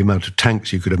 the amount of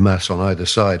tanks you could amass on either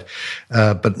side.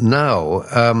 But now,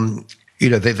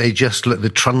 they just look, they're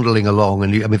trundling along.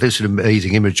 And there's some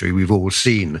amazing imagery we've all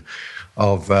seen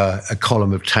of a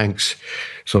column of tanks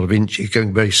sort of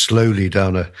going very slowly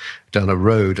down a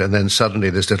road, and then suddenly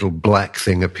this little black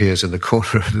thing appears in the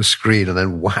corner of the screen, and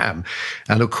then wham.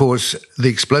 And of course, the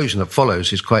explosion that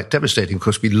follows is quite devastating. Of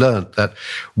course, we learnt that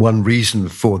one reason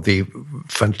for the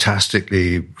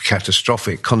fantastically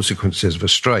catastrophic consequences of a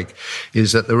strike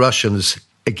is that the Russians,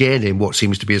 again, in what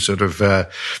seems to be a sort of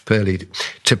fairly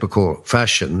typical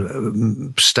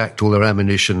fashion, stacked all their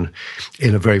ammunition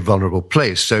in a very vulnerable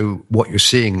place. So what you're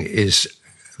seeing is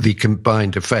the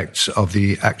combined effects of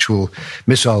the actual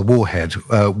missile warhead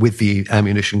with the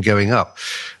ammunition going up.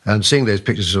 And seeing those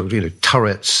pictures of,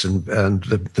 turrets and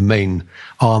the main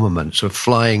armament sort of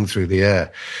flying through the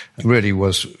air really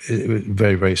was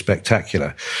very, very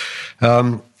spectacular.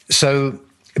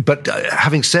 But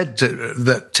having said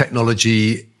that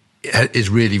technology is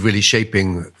really, really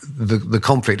shaping the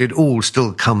conflict, it all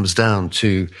still comes down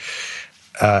to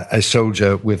a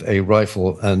soldier with a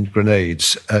rifle and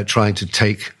grenades trying to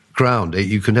take ground.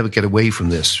 You can never get away from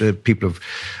this. People have,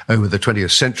 over the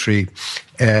 20th century,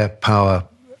 air power,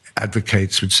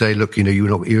 advocates would say, look,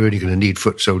 you're only going to need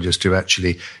foot soldiers to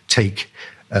actually take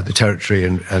the territory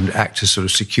and act as sort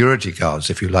of security guards,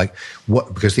 if you like,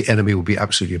 because the enemy will be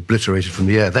absolutely obliterated from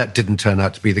the air. That didn't turn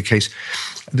out to be the case.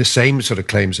 The same sort of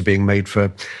claims are being made for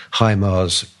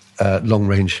HIMARS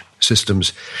long-range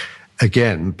systems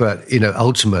again. But,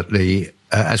 ultimately,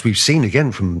 as we've seen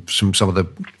again from some of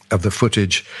the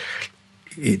footage,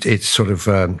 it's sort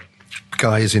of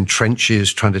guys in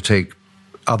trenches trying to take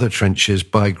other trenches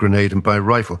by grenade and by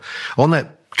rifle. On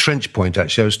that trench point,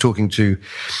 actually, I was talking to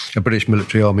a British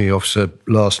military army officer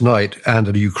last night and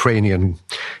a Ukrainian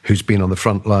who's been on the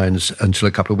front lines until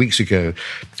a couple of weeks ago.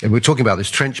 And we were talking about this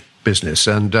trench business.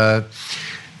 And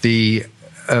the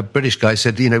British guy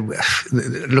said,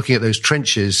 looking at those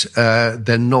trenches,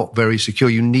 they're not very secure.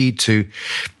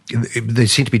 They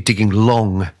seem to be digging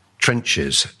long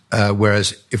trenches,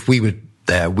 whereas if we were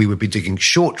there, we would be digging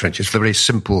short trenches. The very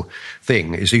simple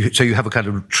thing is, so you have a kind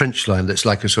of trench line that's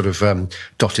like a sort of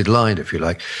dotted line, if you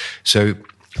like. So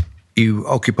you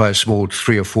occupy a small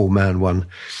 3 or 4 man one,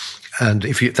 and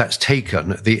if that's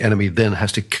taken, the enemy then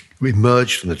has to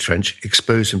emerge from the trench,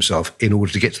 expose himself in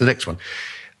order to get to the next one.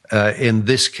 In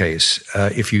this case,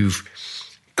 if you've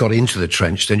got into the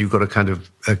trench, then you've got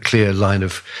a clear line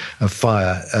of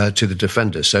fire to the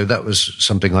defender. So that was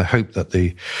something I hope that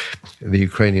the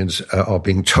Ukrainians are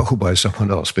being told by someone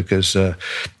else, because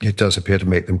it does appear to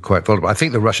make them quite vulnerable. I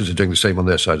think the Russians are doing the same on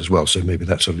their side as well, so maybe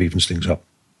that sort of evens things up.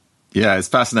 Yeah, it's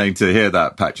fascinating to hear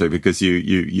that, Patrick, because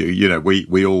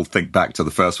we all think back to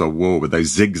the First World War with those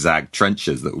zigzag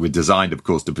trenches that were designed, of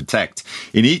course, to protect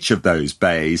in each of those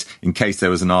bays in case there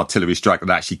was an artillery strike that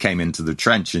actually came into the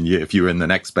trench. And if you were in the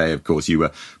next bay, of course, you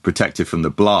were protected from the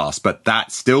blast. But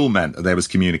that still meant that there was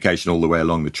communication all the way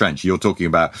along the trench. You're talking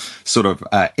about sort of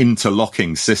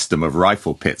interlocking system of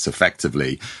rifle pits,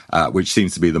 effectively, which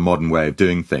seems to be the modern way of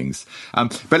doing things.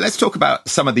 But let's talk about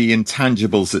some of the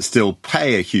intangibles that still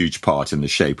play a huge part in the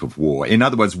shape of war. In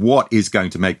other words, what is going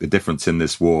to make the difference in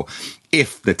this war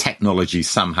if the technology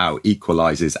somehow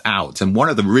equalizes out? And one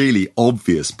of the really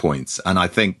obvious points, and I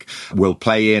think will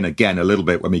play in again a little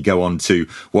bit when we go on to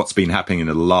what's been happening in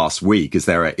the last week, is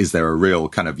there a real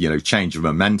kind of, change of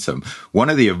momentum?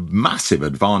 One of the massive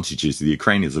advantages the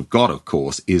Ukrainians have got, of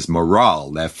course, is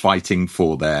morale. They're fighting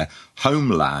for their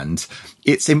homeland.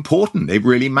 It's important. It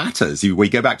really matters. We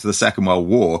go back to the Second World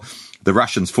War. The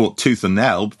Russians fought tooth and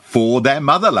nail for their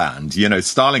motherland.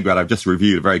 Stalingrad, I've just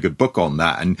reviewed a very good book on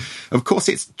that. And of course,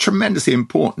 it's tremendously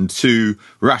important to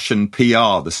Russian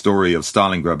PR, the story of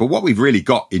Stalingrad. But what we've really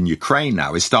got in Ukraine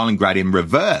now is Stalingrad in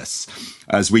reverse,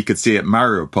 as we could see at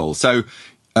Mariupol. So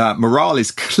morale is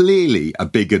clearly a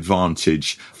big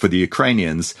advantage for the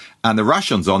Ukrainians. And the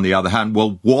Russians, on the other hand,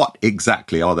 well, what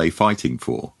exactly are they fighting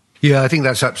for? Yeah, I think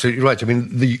that's absolutely right. I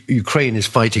mean, the Ukrainians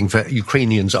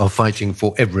are fighting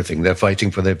for everything. They're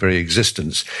fighting for their very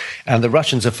existence. And the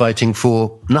Russians are fighting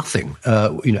for nothing.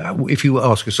 If you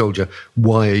ask a soldier,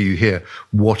 why are you here?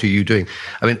 What are you doing?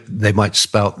 I mean, they might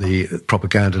spout the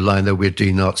propaganda line that we're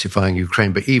denazifying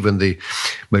Ukraine, but even the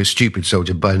most stupid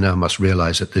soldier by now must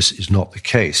realize that this is not the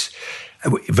case. A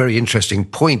very interesting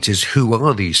point is, who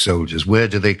are these soldiers? Where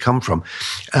do they come from?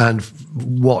 And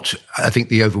what I think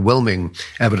the overwhelming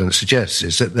evidence suggests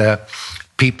is that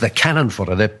they're cannon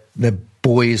fodder. They're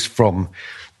boys from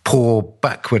poor,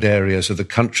 backward areas of the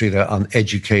country. They're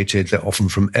uneducated. They're often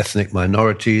from ethnic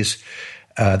minorities.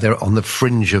 They're on the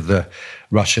fringe of the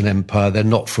Russian Empire. They're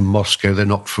not from Moscow. They're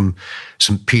not from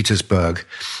St. Petersburg.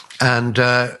 And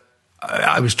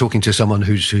I was talking to someone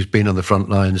who's been on the front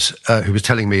lines, who was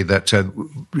telling me that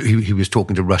he was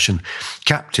talking to Russian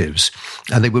captives,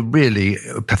 and they were really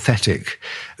pathetic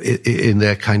in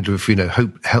their kind of,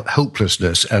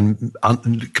 hopelessness and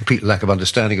complete lack of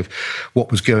understanding of what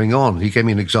was going on. He gave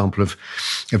me an example of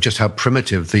just how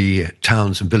primitive the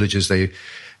towns and villages they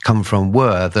come from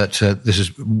were. That this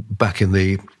is back in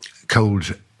the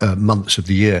cold months of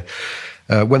the year,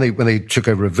 when they took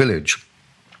over a village.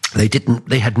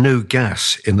 They had no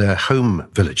gas in their home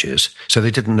villages, so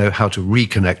they didn't know how to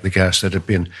reconnect the gas that had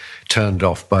been turned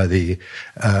off by the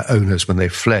owners when they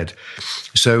fled.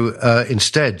 So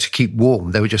instead, to keep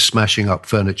warm, they were just smashing up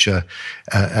furniture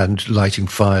and lighting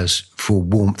fires for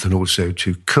warmth and also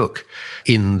to cook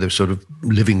in the sort of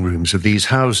living rooms of these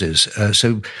houses.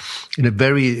 So,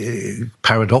 very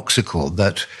paradoxical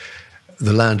that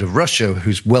the land of Russia,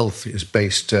 whose wealth is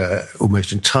based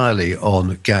almost entirely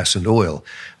on gas and oil,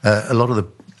 a lot of the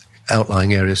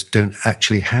outlying areas don't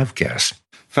actually have gas.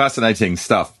 Fascinating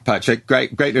stuff, Patrick.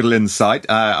 Great little insight.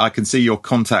 I can see your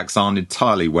contacts aren't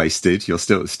entirely wasted. You're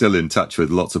still in touch with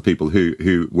lots of people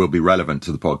who will be relevant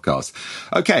to the podcast.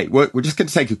 Okay, we're just going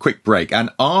to take a quick break.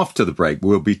 And after the break,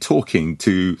 we'll be talking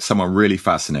to someone really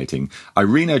fascinating.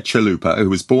 Irina Chalupa, who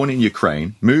was born in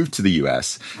Ukraine, moved to the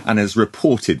US, and has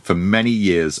reported for many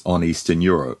years on Eastern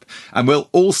Europe. And we'll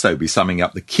also be summing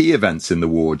up the key events in the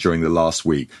war during the last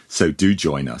week. So do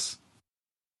join us.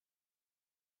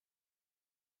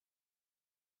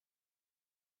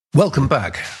 Welcome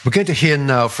back. We're going to hear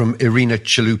now from Irina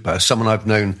Chalupa, someone I've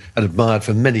known and admired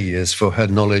for many years for her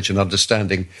knowledge and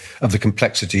understanding of the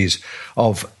complexities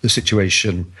of the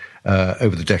situation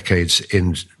over the decades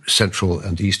in Central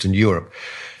and Eastern Europe.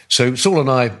 So Saul and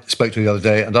I spoke to her the other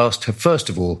day and asked her, first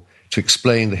of all, to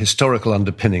explain the historical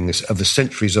underpinnings of the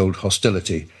centuries-old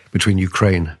hostility between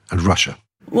Ukraine and Russia.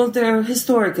 Well, they're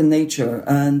historic in nature,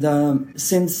 and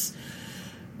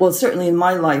certainly in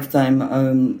my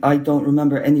lifetime, I don't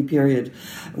remember any period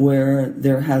where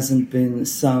there hasn't been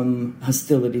some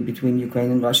hostility between Ukraine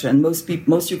and Russia. And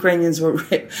most Ukrainians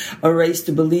are raised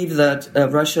to believe that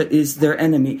Russia is their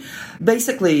enemy.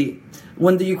 Basically,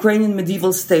 when the Ukrainian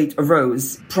medieval state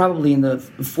arose, probably in the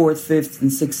 4th, 5th, and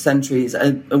 6th centuries,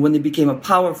 when it became a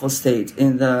powerful state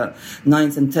in the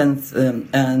 9th and 10th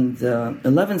and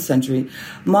 11th century,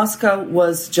 Moscow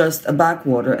was just a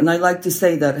backwater. And I like to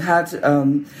say that had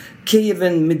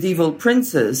Kievan medieval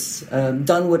princes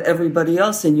done what everybody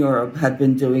else in Europe had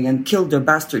been doing and killed their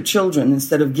bastard children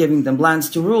instead of giving them lands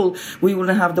to rule, we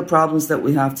wouldn't have the problems that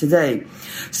we have today.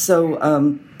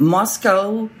 So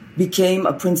Moscow became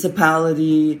a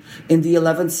principality in the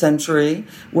 11th century,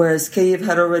 whereas Kiev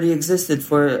had already existed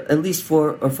for at least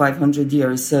 400 or 500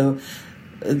 years. So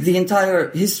the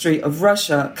entire history of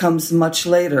Russia comes much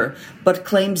later, but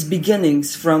claims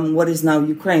beginnings from what is now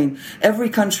Ukraine. Every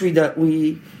country that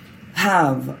we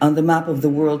have on the map of the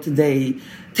world today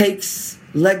takes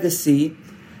legacy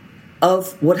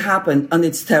of what happened on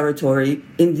its territory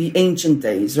in the ancient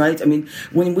days, right? I mean,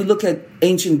 when we look at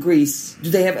ancient Greece,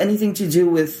 do they have anything to do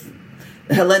with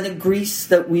Hellenic Greece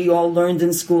that we all learned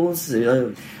in schools?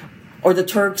 Or the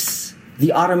Turks,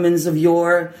 the Ottomans of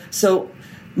yore? So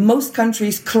most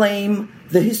countries claim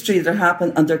the history that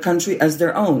happened on their country as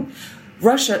their own.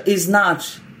 Russia is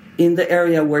not in the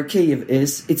area where Kiev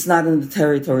is. It's not in the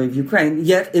territory of Ukraine,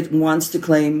 yet it wants to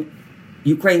claim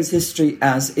Ukraine's history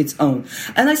as its own.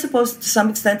 And I suppose to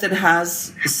some extent it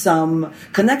has some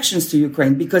connections to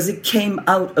Ukraine because it came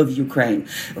out of Ukraine.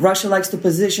 Russia likes to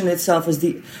position itself as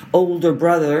the older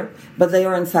brother, but they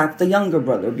are in fact the younger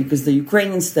brother because the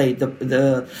Ukrainian state,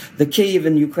 the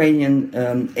Kievan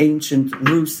Ukrainian ancient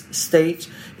Rus state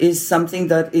is something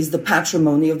that is the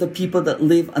patrimony of the people that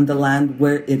live on the land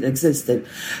where it existed.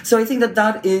 So I think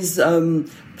that is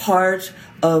part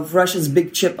of Russia's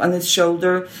big chip on its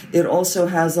shoulder. It also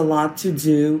has a lot to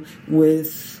do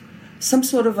with some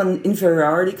sort of an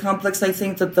inferiority complex, I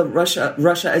think, that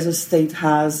Russia as a state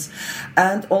has.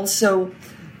 And also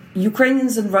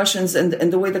Ukrainians and Russians and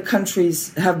the way the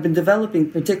countries have been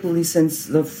developing, particularly since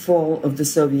the fall of the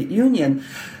Soviet Union,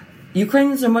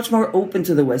 Ukrainians are much more open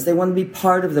to the West. They want to be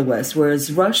part of the West, whereas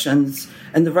Russians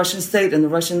and the Russian state and the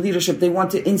Russian leadership, they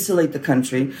want to insulate the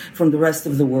country from the rest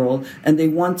of the world, and they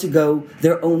want to go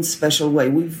their own special way.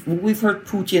 We've heard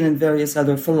Putin and various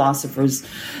other philosophers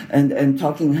and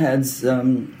talking heads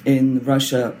in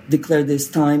Russia declare this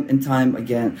time and time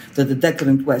again, that the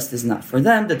decadent West is not for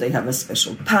them, that they have a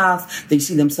special path, they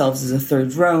see themselves as a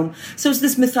third Rome. So it's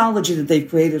this mythology that they've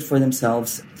created for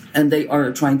themselves, and they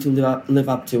are trying to live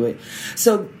up to it.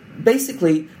 So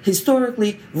basically,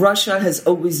 historically, Russia has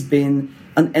always been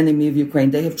an enemy of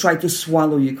Ukraine. They have tried to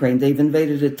swallow Ukraine. They've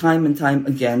invaded it time and time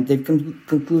again. They've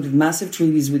concluded massive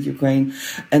treaties with Ukraine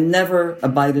and never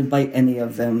abided by any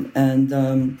of them.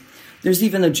 And there's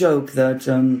even a joke that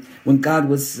when God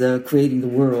was creating the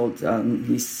world,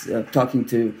 he's talking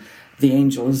to the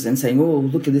angels and saying, "Oh,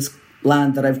 look at this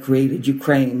land that I've created,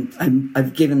 Ukraine.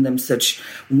 I've given them such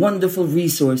wonderful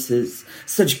resources,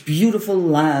 such beautiful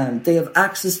land. They have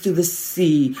access to the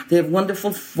sea. They have wonderful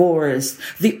forests.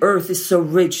 The earth is so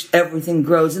rich, everything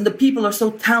grows. And the people are so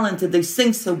talented. They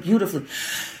sing so beautifully."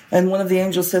 And one of the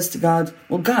angels says to God,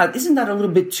 "Well, God, isn't that a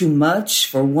little bit too much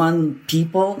for one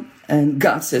people?" And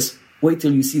God says, "Wait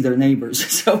till you see their neighbors."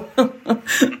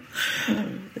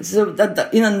 So that,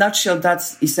 in a nutshell,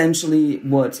 that's essentially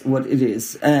what it is.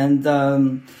 And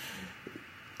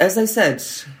as I said,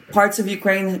 parts of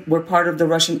Ukraine were part of the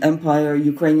Russian Empire.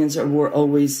 Ukrainians were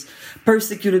always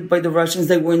persecuted by the Russians.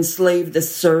 They were enslaved as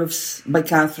serfs by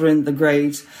Catherine the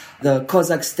Great. The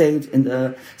Cossack state in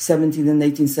the 17th and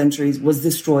 18th centuries was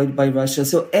destroyed by Russia.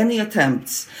 So any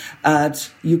attempts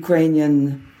at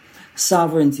Ukrainian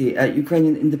sovereignty, at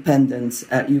Ukrainian independence,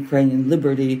 at Ukrainian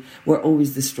liberty were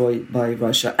always destroyed by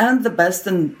Russia. And the best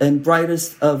and brightest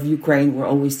of Ukraine were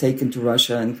always taken to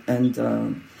Russia and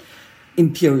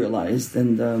imperialized.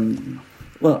 And,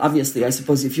 well, obviously, I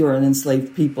suppose if you're an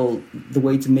enslaved people, the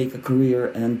way to make a career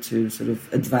and to sort of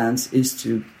advance is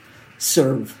to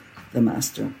serve the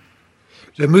master.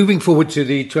 So moving forward to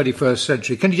the 21st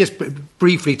century, can you just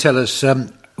briefly tell us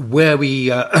where we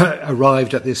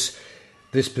arrived at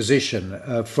this position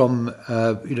from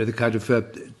the kind of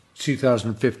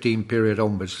 2015 period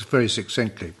onwards, very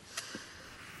succinctly?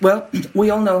 Well, we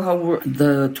all know how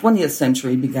the 20th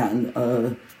century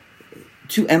began.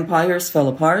 Two empires fell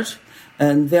apart,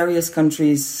 and various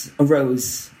countries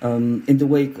arose in the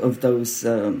wake of those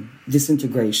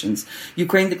disintegrations.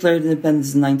 Ukraine declared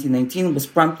independence in 1919 and was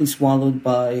promptly swallowed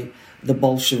by the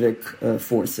Bolshevik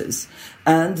forces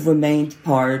and remained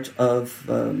part of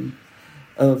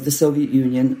the Soviet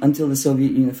Union until the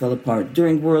Soviet Union fell apart.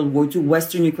 During World War II,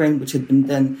 Western Ukraine, which had been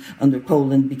then under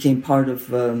Poland, became part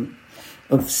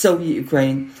of Soviet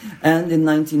Ukraine, and in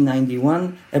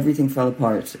 1991 everything fell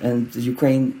apart and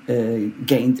Ukraine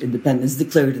gained independence,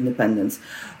 declared independence,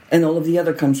 and all of the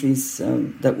other countries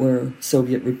that were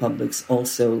Soviet republics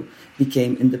also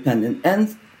became independent.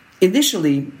 And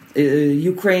initially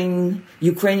Ukrainian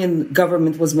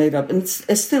government was made up, and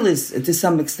it still is to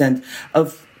some extent,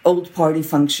 of old party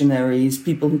functionaries,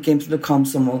 people who came through the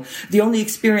Komsomol. The only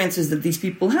experiences that these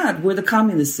people had were the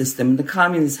communist system, the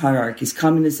communist hierarchies,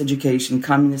 communist education,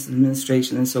 communist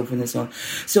administration, and so forth and so on.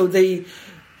 So they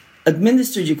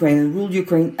administered Ukraine and ruled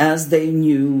Ukraine as they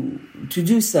knew to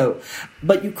do so.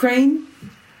 But Ukraine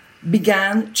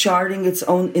began charting its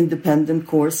own independent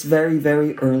course very,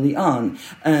 very early on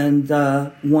and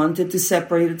wanted to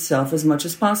separate itself as much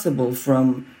as possible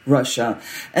from Russia.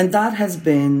 And that has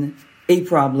been a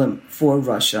problem for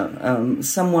Russia.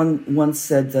 Someone once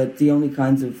said that the only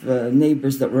kinds of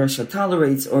neighbors that Russia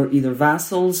tolerates are either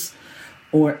vassals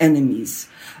or enemies.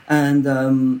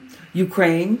 And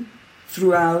Ukraine,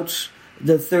 throughout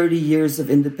the 30 years of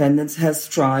independence, has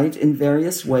tried in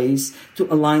various ways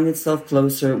to align itself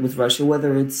closer with Russia,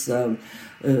 whether it's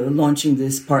launching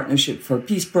this Partnership for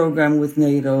Peace program with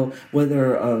NATO,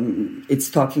 whether it's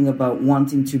talking about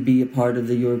wanting to be a part of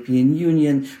the European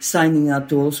Union, signing up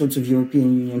to all sorts of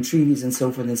European Union treaties and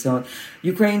so forth and so on.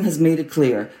 Ukraine has made it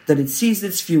clear that it sees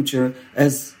its future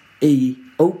as an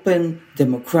open,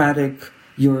 democratic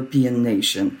European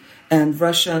nation. And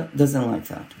Russia doesn't like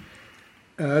that.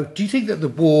 Do you think that the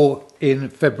war in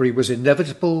February was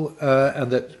inevitable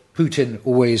and that Putin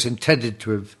always intended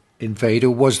to invade, or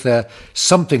was there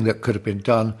something that could have been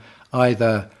done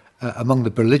either among the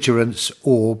belligerents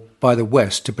or by the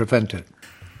West to prevent it?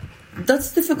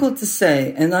 That's difficult to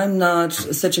say, and I'm not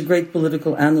such a great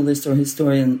political analyst or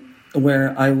historian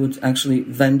where I would actually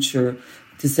venture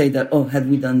to say that, had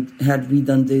we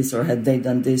done this or had they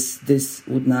done this, this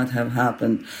would not have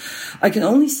happened. I can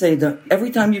only say that every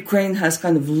time Ukraine has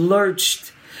kind of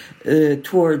lurched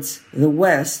towards the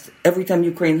West, every time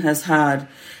Ukraine has had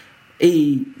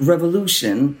a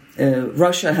revolution,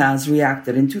 Russia has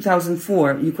reacted. In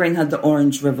 2004, Ukraine had the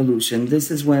Orange Revolution.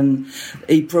 This is when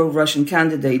a pro-Russian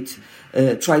candidate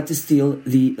tried to steal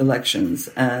the elections.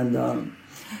 And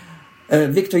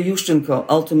Viktor Yushchenko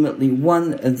ultimately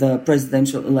won the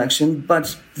presidential election,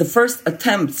 but the first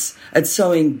attempts at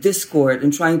sowing discord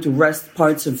and trying to wrest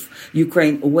parts of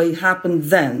Ukraine away happened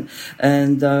then.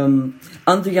 And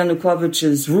under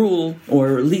Yanukovych's rule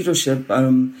or leadership,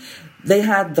 they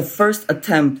had the first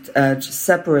attempt at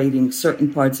separating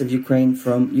certain parts of Ukraine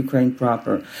from Ukraine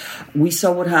proper. We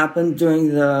saw what happened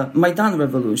during the Maidan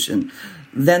Revolution.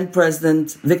 Then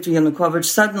President Viktor Yanukovych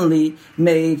suddenly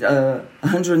made a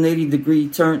 180-degree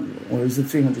turn, or is it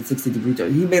 360-degree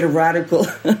turn? He made a radical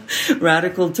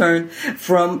turn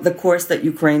from the course that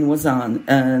Ukraine was on.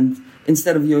 And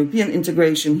instead of European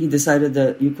integration, he decided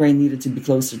that Ukraine needed to be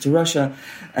closer to Russia.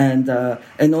 And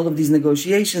all of these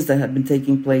negotiations that had been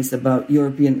taking place about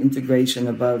European integration,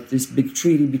 about this big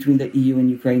treaty between the EU and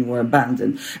Ukraine, were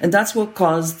abandoned. And that's what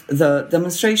caused the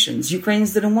demonstrations.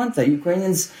 Ukrainians didn't want that.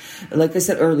 Ukrainians, like I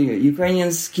said earlier,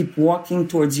 Ukrainians keep walking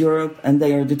towards Europe, and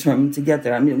they are determined to get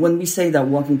there. I mean, when we say that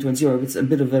walking towards Europe, it's a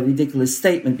bit of a ridiculous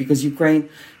statement, because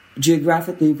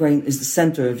geographically, Ukraine is the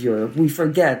center of Europe. We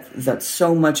forget that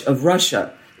so much of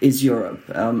Russia is Europe.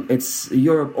 It's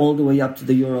Europe all the way up to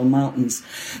the Ural Mountains.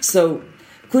 So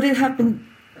could it happen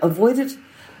avoided?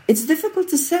 It's difficult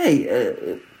to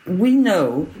say. We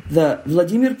know that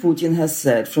Vladimir Putin has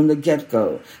said from the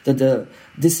get-go that the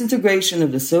disintegration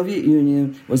of the Soviet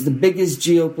Union was the biggest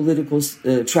geopolitical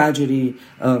tragedy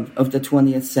of the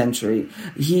 20th century.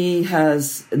 He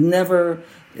has never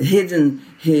hidden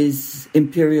his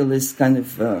imperialist kind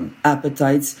of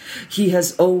appetites. He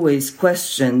has always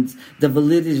questioned the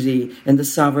validity and the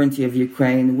sovereignty of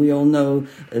Ukraine. We all know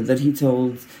that he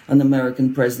told an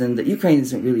American president that Ukraine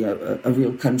isn't really a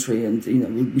real country, and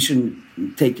we shouldn't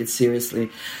take it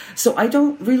seriously. So I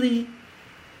don't really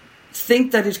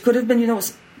think that it could have been,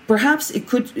 perhaps we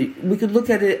could look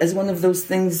at it as one of those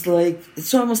things, like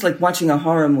it's almost like watching a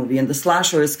horror movie and the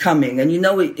slasher is coming and you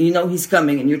know he's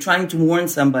coming and you're trying to warn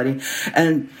somebody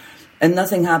and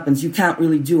nothing happens. You can't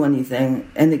really do anything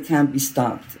and it can't be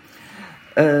stopped.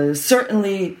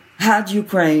 Certainly, had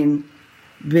Ukraine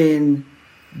been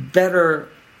better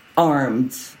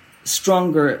armed,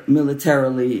 stronger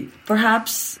militarily,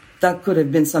 perhaps that could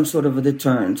have been some sort of a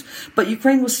deterrent. But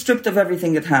Ukraine was stripped of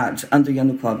everything it had under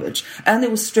Yanukovych. And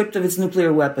it was stripped of its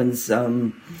nuclear weapons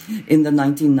in the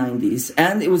 1990s.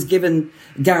 And it was given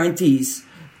guarantees.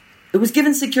 It was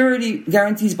given security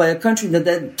guarantees by a country that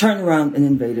then turned around and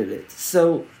invaded it.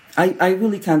 So I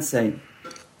really can't say.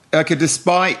 Okay,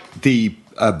 despite the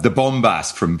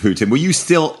bombast from Putin, were you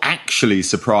still actually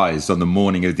surprised on the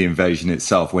morning of the invasion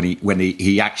itself when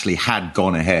he actually had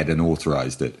gone ahead and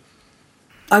authorized it?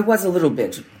 I was a little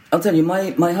bit. I'll tell you,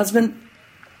 my husband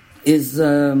is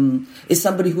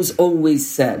somebody who's always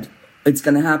said, it's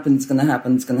going to happen, it's going to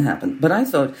happen, it's going to happen. But I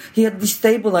thought he had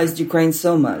destabilized Ukraine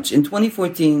so much. In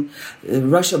 2014,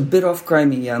 Russia bit off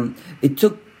Crimea. It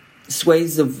took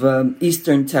swathes of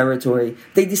eastern territory.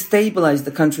 They destabilized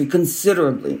the country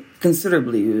considerably.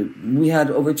 We had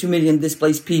over 2 million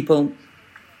displaced people.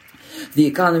 The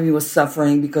economy was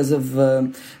suffering because of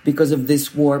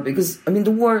this war.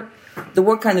 The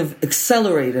war kind of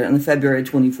accelerated on February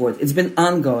 24th. It's been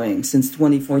ongoing since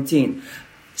 2014.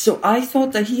 So I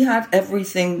thought that he had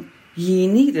everything he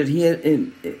needed.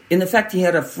 In effect, he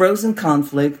had a frozen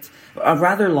conflict, a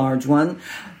rather large one.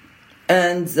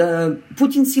 And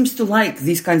Putin seems to like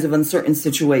these kinds of uncertain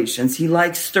situations. He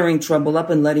likes stirring trouble up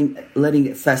and letting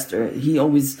it fester. He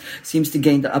always seems to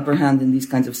gain the upper hand in these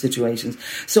kinds of situations.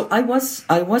 So I was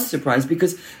surprised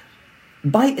because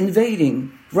by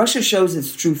invading, Russia shows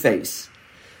its true face.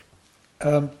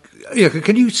 Can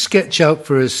you sketch out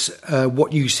for us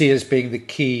what you see as being the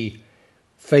key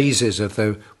phases of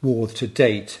the war to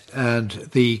date and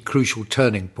the crucial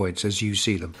turning points as you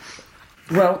see them?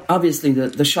 Well, obviously,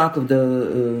 the shock of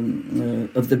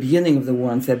the beginning of the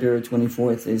war on February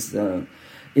 24th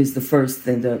is the first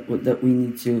thing that we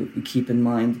need to keep in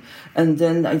mind, and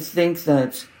then I think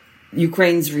that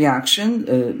Ukraine's reaction,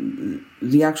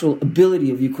 the actual ability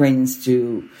of Ukrainians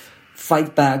to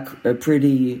fight back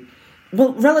relatively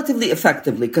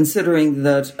effectively, considering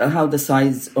that how the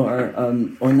sides are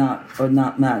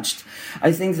not matched.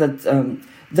 I think that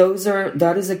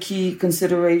that is a key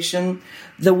consideration.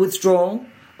 The withdrawal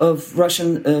of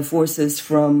Russian forces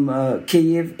from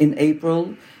Kyiv in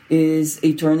April is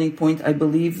a turning point, I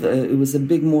believe. It was a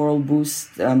big moral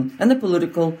boost and a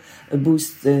political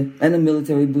boost and a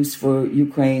military boost for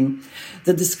Ukraine.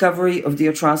 The discovery of the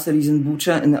atrocities in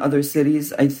Bucha and other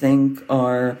cities, I think,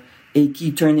 are a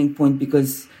key turning point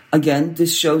because, again,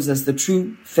 this shows us the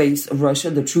true face of Russia,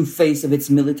 the true face of its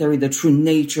military, the true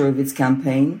nature of its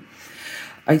campaign.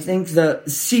 I think the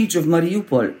siege of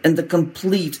Mariupol and the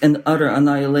complete and utter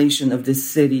annihilation of this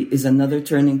city is another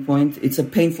turning point. It's a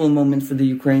painful moment for the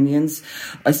Ukrainians.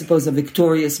 I suppose a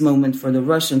victorious moment for the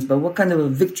Russians. But what kind of a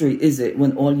victory is it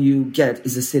when all you get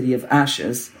is a city of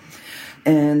ashes?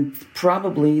 And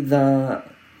probably the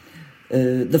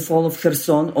fall of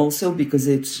Kherson also, because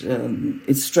it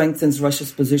strengthens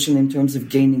Russia's position in terms of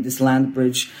gaining this land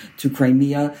bridge to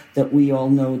Crimea that we all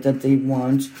know that they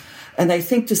want. And I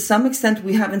think to some extent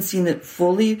we haven't seen it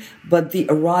fully, but the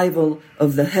arrival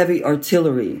of the heavy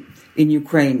artillery in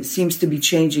Ukraine seems to be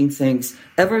changing things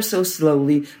ever so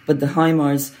slowly, but the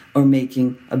HIMARS are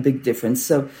making a big difference.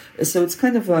 So it's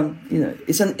kind of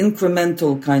it's an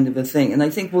incremental kind of a thing. And I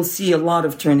think we'll see a lot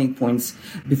of turning points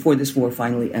before this war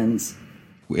finally ends.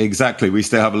 Exactly. We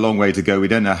still have a long way to go. We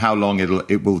don't know how long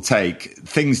it will take.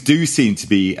 Things do seem to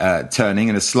be turning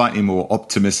in a slightly more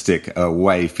optimistic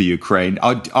way for Ukraine.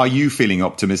 Are you feeling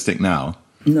optimistic now?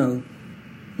 No,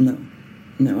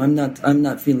 I'm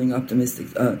not feeling optimistic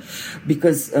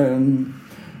because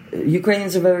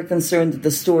Ukrainians are very concerned that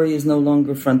the story is no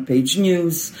longer front page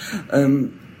news.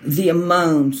 The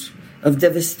amount of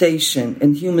devastation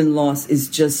and human loss is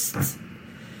just,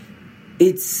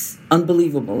 it's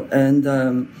unbelievable. And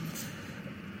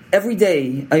every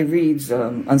day I read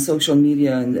on social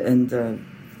media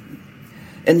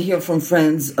and hear from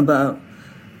friends about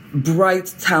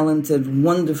bright, talented,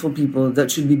 wonderful people that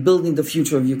should be building the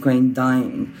future of Ukraine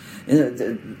dying.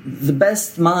 The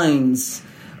best minds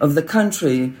of the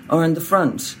country are in the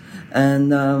front.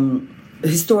 And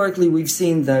historically, we've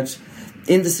seen that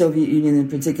in the Soviet Union in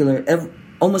particular,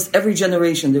 almost every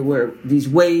generation there were these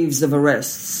waves of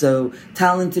arrests. So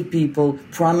talented people,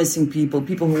 promising people,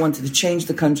 people who wanted to change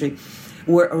the country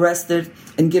were arrested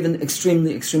and given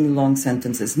extremely, extremely long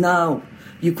sentences. Now,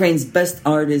 Ukraine's best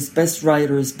artists, best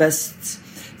writers, best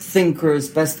thinkers,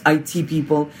 best IT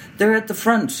people, they're at the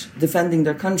front defending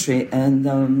their country.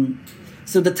 And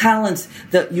so the talent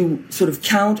that you sort of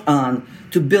count on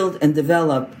to build and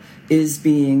develop is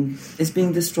being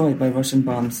destroyed by Russian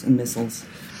bombs and missiles.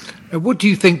 What do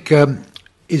you think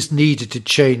is needed to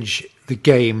change the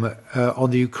game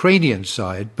on the Ukrainian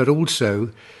side, but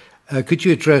also could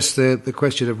you address the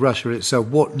question of Russia itself?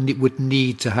 What would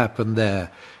need to happen there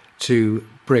to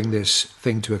bring this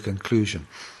thing to a conclusion?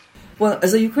 Well,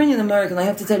 as a Ukrainian American, I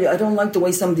have to tell you, I don't like the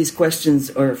way some of these questions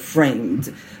are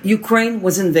framed. Ukraine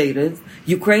was invaded.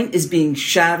 Ukraine is being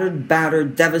shattered,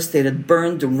 battered, devastated,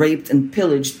 burned, raped, and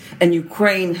pillaged. And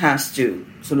Ukraine has to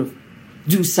sort of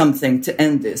do something to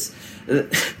end this.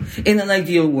 In an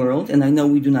ideal world, and I know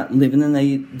we do not live in an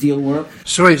ideal world.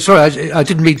 Sorry, I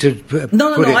didn't mean to put it in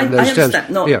those understand. terms.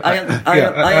 No, yeah.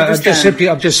 I understand.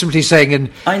 I'm just simply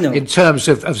saying in terms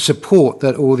of support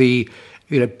that all the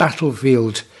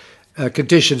battlefield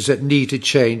conditions that need to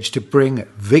change to bring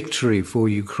victory for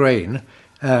Ukraine,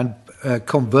 and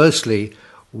conversely,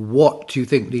 what do you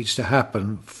think needs to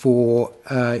happen for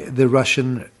the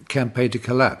Russian campaign to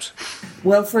collapse?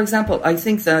 Well, for example, I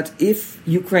think that if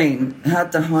Ukraine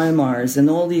had the HIMARS and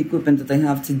all the equipment that they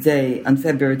have today on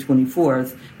February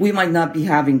 24th, we might not be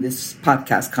having this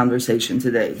podcast conversation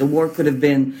today. The war could have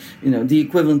been, the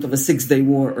equivalent of a 6-day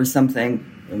war or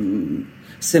something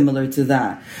similar to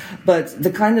that. But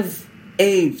the kind of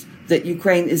aid that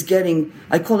Ukraine is getting,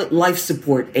 I call it life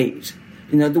support aid.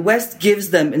 The West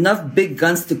gives them enough big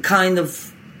guns to kind of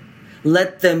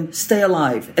let them stay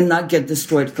alive and not get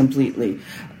destroyed completely.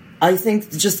 I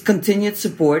think just continued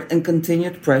support and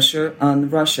continued pressure on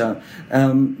Russia.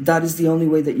 That is the only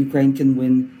way that Ukraine can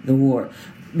win the war.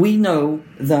 We know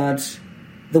that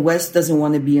the West doesn't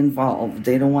want to be involved.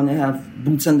 They don't want to have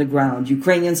boots on the ground.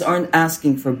 Ukrainians aren't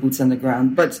asking for boots on the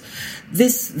ground. But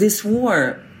this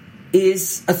war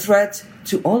is a threat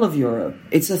to all of Europe.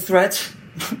 It's a threat.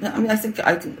 I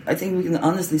think we can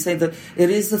honestly say that it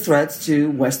is a threat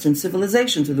to Western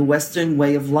civilization, to the Western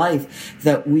way of life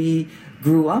that we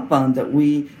grew up on, that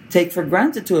we take for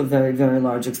granted to a very, very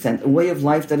large extent, a way of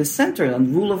life that is centered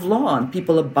on rule of law, on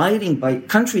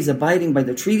countries abiding by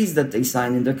the treaties that they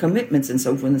sign and their commitments and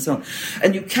so forth and so on.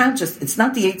 And you can't it's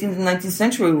not the 18th and 19th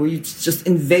century where you just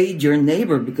invade your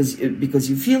neighbor because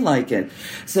you feel like it.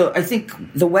 So I think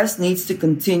the West needs to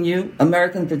continue,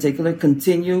 America in particular,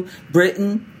 continue.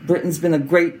 Britain's been a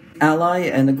great ally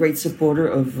and a great supporter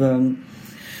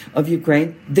of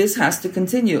Ukraine. This has to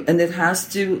continue, and it has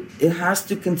to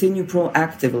continue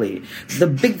proactively. The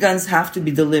big guns have to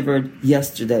be delivered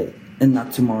yesterday and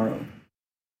not tomorrow.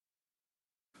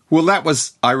 Well, that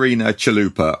was Irina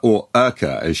Chalupa, or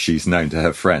Urka as she's known to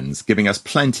her friends, giving us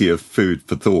plenty of food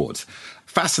for thought.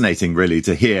 Fascinating, really,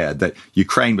 to hear that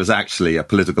Ukraine was actually a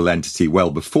political entity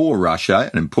well before Russia,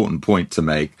 an important point to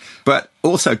make. But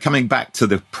also coming back to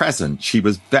the present, she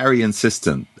was very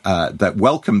insistent that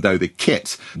welcome though the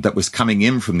kit that was coming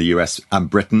in from the US and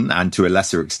Britain, and to a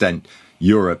lesser extent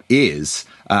Europe is,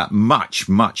 much,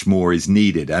 much more is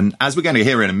needed. And as we're going to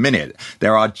hear in a minute,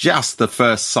 there are just the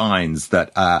first signs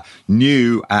that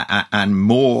new and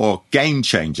more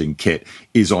game-changing kit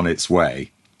is on its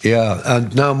way. Yeah,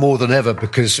 and now more than ever,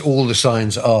 because all the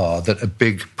signs are that a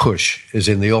big push is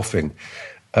in the offing.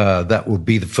 That will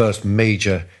be the first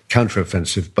major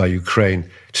counteroffensive by Ukraine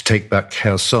to take back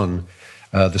Kherson,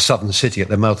 the southern city at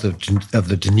the mouth of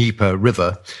the Dnieper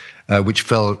River, which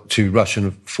fell to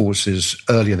Russian forces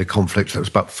early in the conflict. That was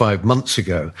about 5 months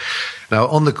ago. Now,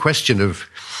 on the question of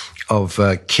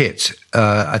kit,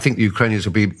 I think the Ukrainians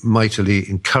will be mightily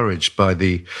encouraged by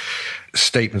the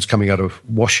statements coming out of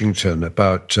Washington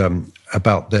about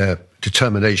their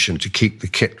determination to keep the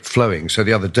kit flowing. So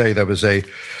the other day there was a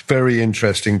very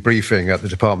interesting briefing at the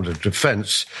Department of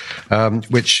Defense,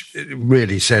 which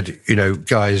really said,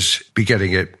 guys, be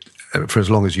getting it for as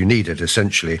long as you need it,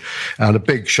 essentially. And a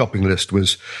big shopping list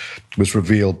was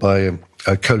revealed by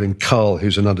Colin Carl,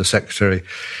 who's an undersecretary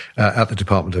at the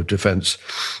Department of Defense.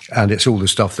 And it's all the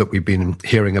stuff that we've been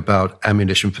hearing about: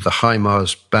 ammunition for the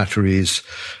HIMARS batteries,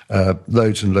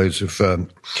 loads and loads of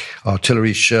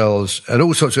artillery shells, and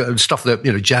all sorts of stuff that,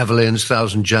 javelins,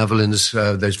 1,000 javelins,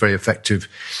 those very effective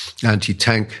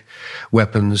anti-tank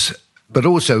weapons, but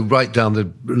also right down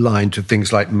the line to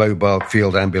things like mobile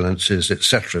field ambulances,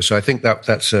 etc. So I think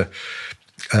that's a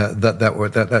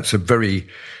very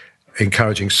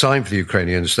encouraging sign for the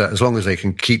Ukrainians, that as long as they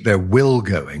can keep their will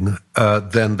going,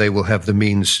 then they will have the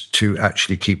means to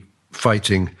actually keep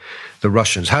fighting the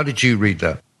Russians. How did you read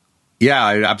that? Yeah,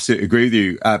 I absolutely agree with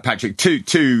you, Patrick.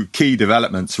 Two key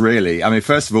developments, really. I mean,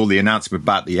 first of all, the announcement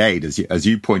about the aid, as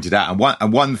you pointed out,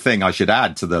 and one thing I should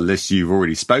add to the list you've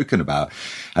already spoken about,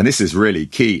 and this is really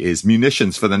key, is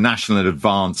munitions for the National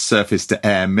Advanced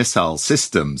Surface-to-Air Missile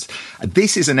Systems.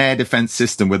 This is an air defense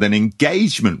system with an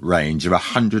engagement range of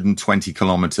 120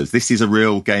 kilometers. This is a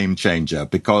real game changer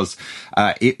because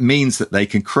it means that they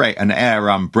can create an air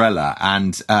umbrella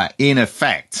and, in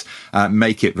effect,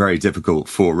 make it very difficult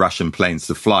for Russian planes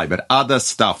to fly. But other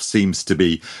stuff seems to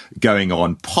be going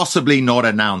on, possibly not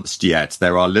announced yet.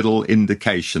 There are little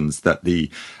indications that the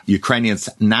Ukrainians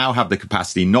now have the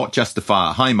capacity not just to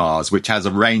fire HIMARS, which has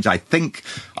a range, I think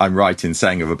I'm right in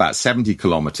saying, of about 70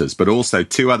 kilometers, but also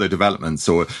two other developments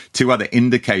or two other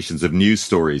indications of news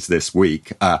stories this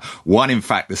week. One, in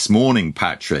fact, this morning,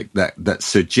 Patrick, that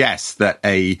suggests that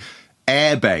a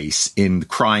airbase in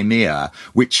Crimea,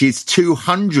 which is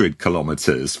 200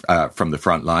 kilometers from the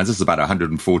front lines, it's about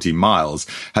 140 miles,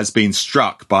 has been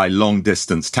struck by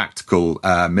long-distance tactical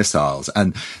missiles.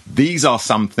 And these are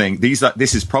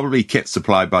this is probably kit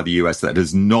supplied by the US that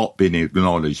has not been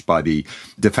acknowledged by the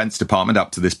Defense Department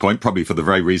up to this point, probably for the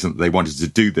very reason that they wanted to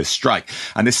do this strike.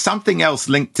 And there's something else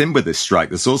linked in with this strike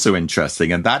that's also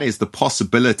interesting, and that is the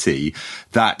possibility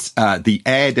that the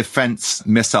air defense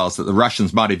missiles that the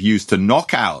Russians might have used to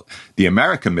knock out the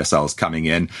American missiles coming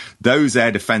in, those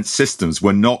air defense systems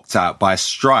were knocked out by a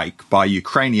strike by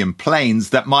Ukrainian planes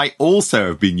that might also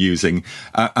have been using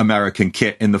American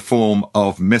kit in the form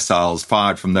of missiles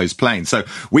fired from those planes. So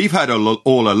we've heard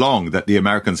all along that the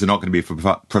Americans are not going to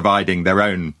be providing their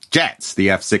own jets,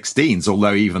 the F-16s,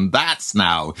 although even that's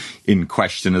now in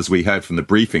question, as we heard from the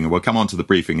briefing. And we'll come on to the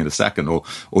briefing in a second or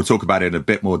talk about it in a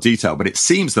bit more detail. But it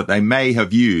seems that they may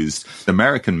have used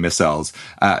American missiles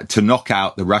to knock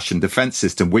out the Russian defense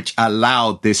system, which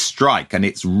allowed this strike. And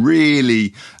it's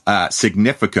really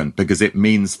significant because it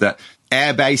means that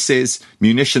air bases,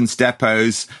 munitions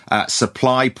depots,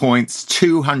 supply points,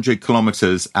 200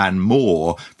 kilometers and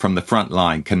more from the front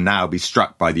line can now be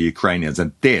struck by the Ukrainians.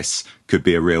 And this could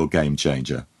be a real game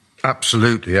changer.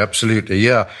 Absolutely, absolutely,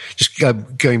 yeah. Just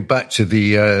going back to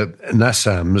the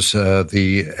NASAMS,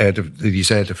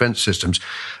 these air defense systems.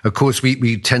 Of course,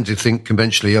 we tend to think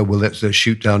conventionally, let's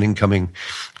shoot down incoming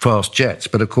fast jets.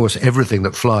 But of course, everything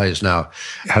that flies now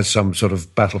has some sort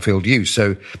of battlefield use.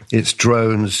 So it's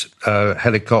drones,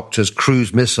 helicopters,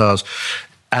 cruise missiles,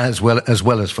 as well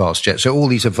as fast jets. So all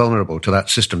these are vulnerable to that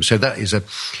system. So that is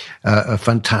a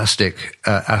fantastic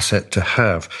asset to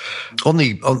have. On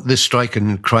this strike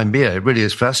in Crimea, it really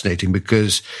is fascinating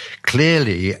because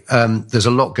clearly there's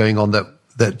a lot going on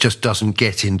that just doesn't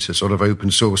get into sort of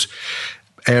open source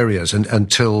areas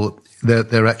until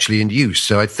they're actually in use.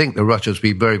 So I think the Russians will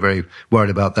be very, very worried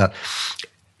about that.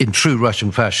 In true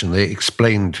Russian fashion, they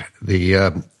explained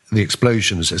the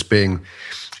explosions as being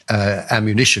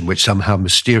ammunition, which somehow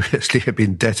mysteriously had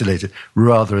been detonated,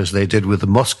 rather as they did with the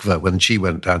Moskva when she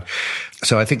went down.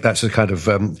 So I think that's a kind of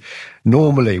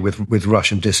normally with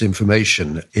Russian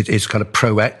disinformation, it's kind of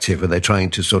proactive, and they're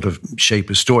trying to sort of shape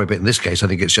a story. But in this case, I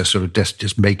think it's just sort of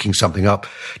just making something up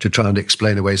to try and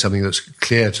explain away something that's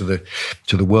clear to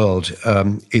the world.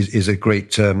 Is a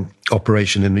great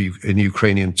operation in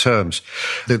Ukrainian terms.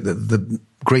 The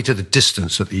greater the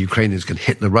distance that the Ukrainians can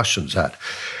hit the Russians at,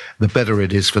 the better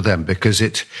it is for them, because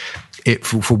it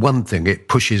for one thing, it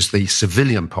pushes the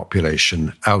civilian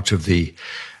population out of the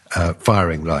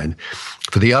firing line.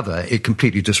 For the other, it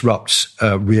completely disrupts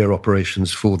rear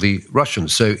operations for the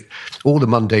Russians. So all the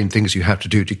mundane things you have to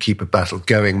do to keep a battle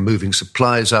going, moving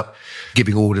supplies up,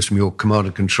 giving orders from your command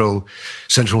and control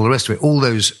center, all the rest of it, all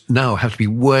those now have to be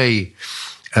way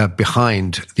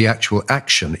behind the actual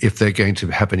action if they're going to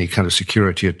have any kind of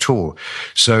security at all.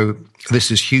 So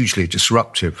this is hugely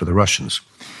disruptive for the Russians.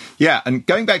 Yeah, and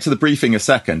going back to the briefing a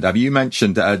second, you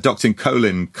mentioned Dr.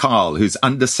 Colin Kahl, who's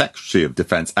Undersecretary of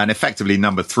Defense and effectively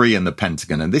number 3 in the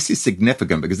Pentagon. And this is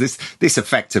significant because this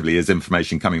effectively is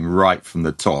information coming right from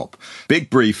the top. Big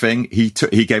briefing. He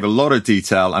gave a lot of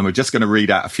detail, and we're just going to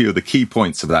read out a few of the key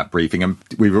points of that briefing. And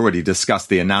we've already discussed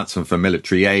the announcement for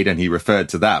military aid, and he referred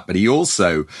to that. But he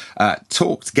also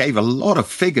gave a lot of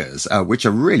figures, which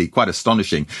are really quite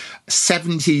astonishing.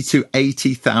 70 to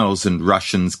 80,000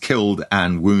 Russians killed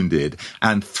and wounded,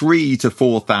 and 3,000 to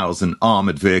 4,000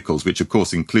 armoured vehicles, which of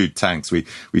course include tanks. We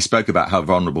spoke about how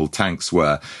vulnerable tanks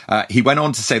were. He went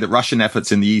on to say that Russian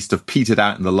efforts in the east have petered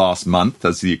out in the last month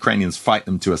as the Ukrainians fight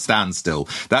them to a standstill.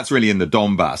 That's really in the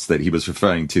Donbass that he was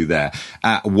referring to there.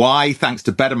 Why? Thanks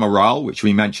to better morale, which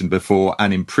we mentioned before,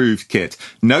 and improved kit,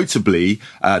 notably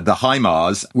the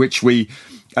HIMARS, which we've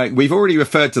already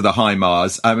referred to the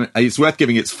HIMARS. It's worth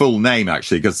giving its full name,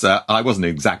 actually, because I wasn't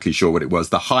exactly sure what it was.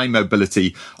 The High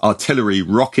Mobility Artillery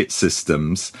Rocket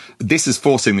Systems. This is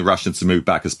forcing the Russians to move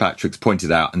back, as Patrick's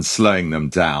pointed out, and slowing them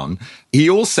down. He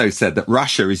also said that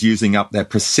Russia is using up their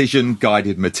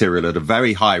precision-guided material at a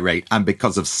very high rate, and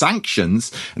because of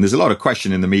sanctions, and there's a lot of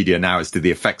question in the media now as to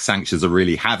the effect sanctions are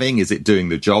really having. Is it doing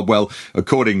the job? Well,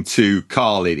 according to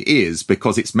Karl, it is,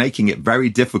 because it's making it very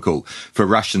difficult for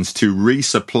Russians to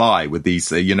resupply with these,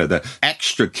 the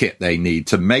extra kit they need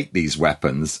to make these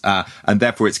weapons, and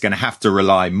therefore it's going to have to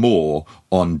rely more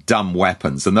on dumb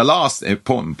weapons. And the last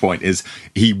important point is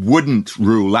he wouldn't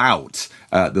rule out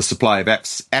the supply of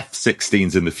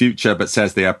F-16s in the future, but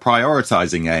says they are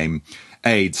prioritizing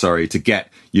aid to get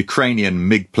Ukrainian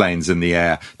MiG planes in the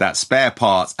air, that spare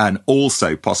parts, and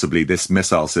also possibly this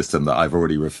missile system that I've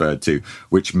already referred to,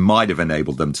 which might have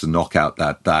enabled them to knock out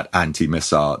that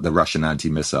anti-missile, the Russian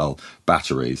anti-missile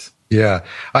batteries. Yeah,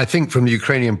 I think from the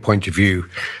Ukrainian point of view,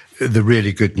 the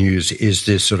really good news is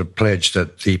this sort of pledge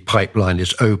that the pipeline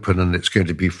is open and it's going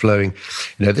to be flowing.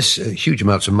 This huge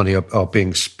amounts of money are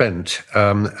being spent,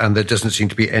 and there doesn't seem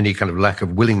to be any kind of lack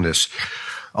of willingness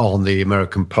on the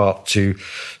American part to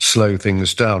slow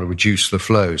things down or reduce the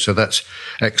flow. So that's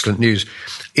excellent news.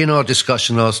 In our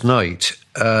discussion last night,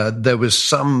 there was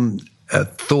some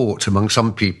thought among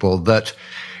some people that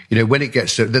when it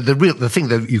gets to the thing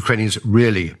that Ukrainians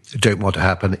really don't want to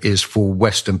happen is for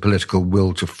Western political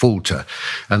will to falter.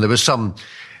 And there was some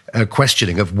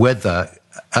questioning of whether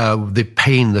the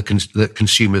pain that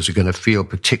consumers are going to feel,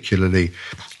 particularly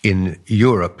in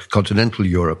Europe, continental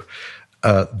Europe,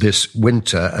 this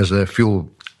winter as their fuel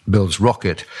bills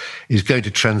rocket, is going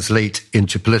to translate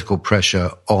into political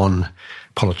pressure on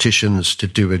politicians to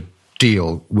do a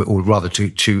deal, or rather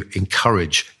to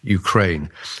encourage Ukraine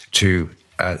to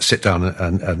sit down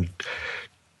and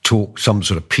talk some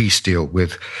sort of peace deal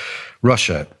with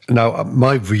Russia. Now,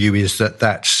 my view is that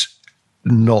that's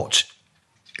not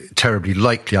terribly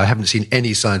likely. I haven't seen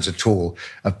any signs at all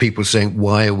of people saying,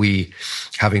 why are we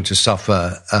having to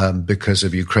suffer because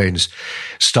of Ukraine's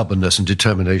stubbornness and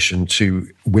determination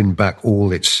to win back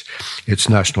all its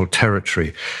national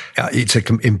territory. It's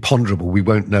imponderable. We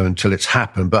won't know until it's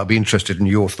happened, but I'd be interested in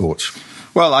your thoughts.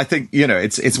 Well, I think,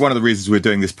 it's one of the reasons we're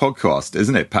doing this podcast,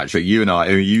 isn't it, Patrick? You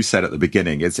and you said at the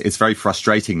beginning, it's very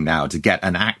frustrating now to get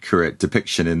an accurate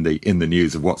depiction in the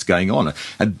news of what's going on.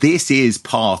 And this is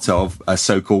part of a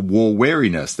so-called war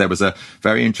weariness. There was a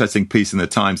very interesting piece in the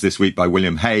Times this week by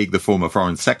William Hague, the former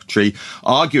foreign secretary,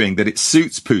 arguing that it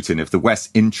suits Putin if the West's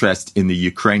interest in the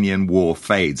Ukrainian war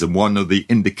fades. And one of the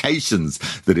indications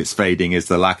that it's fading is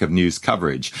the lack of news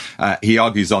coverage. He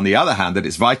argues, on the other hand, that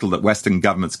it's vital that Western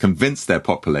governments convince their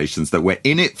populations that we're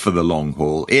in it for the long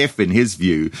haul, if, in his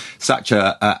view, such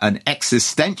an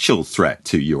existential threat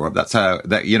to Europe. That's how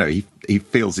he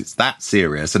feels it's that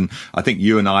serious, and I think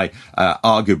you and I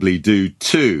arguably do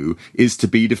too, is to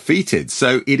be defeated.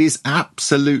 So it is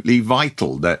absolutely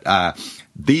vital that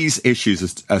these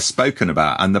issues are spoken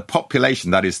about, and the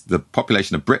population, that is the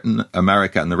population of Britain,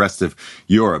 America, and the rest of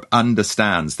Europe,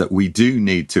 understands that we do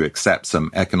need to accept some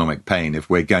economic pain if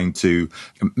we're going to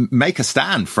make a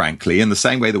stand, frankly, in the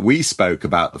same way that we spoke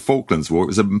about the Falklands War. It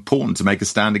was important to make a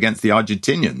stand against the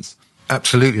Argentinians.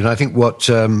 Absolutely. And I think what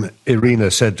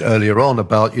Irina said earlier on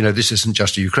about, this isn't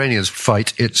just a Ukrainian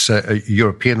fight, it's a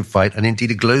European fight, and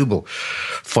indeed a global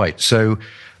fight. So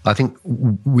I think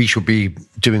we should be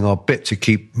doing our bit to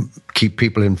keep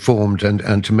people informed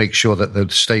and to make sure that the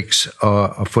stakes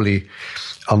are fully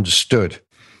understood.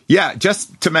 Yeah,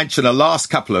 just to mention a last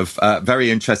couple of very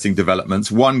interesting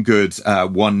developments, one good,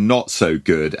 one not so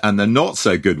good. And the not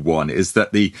so good one is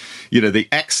that the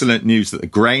excellent news that the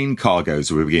grain cargoes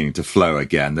were beginning to flow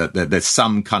again, that there's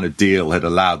some kind of deal had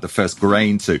allowed the first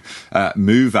grain to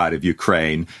move out of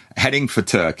Ukraine. heading for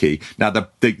Turkey. Now,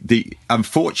 the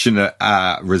unfortunate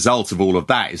result of all of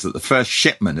that is that the first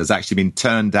shipment has actually been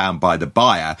turned down by the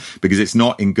buyer because it's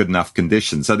not in good enough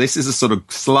condition. So this is a sort of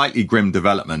slightly grim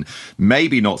development,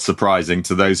 maybe not surprising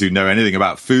to those who know anything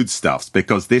about foodstuffs,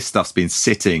 because this stuff's been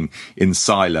sitting in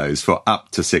silos for up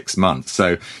to 6 months.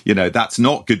 So, that's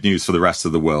not good news for the rest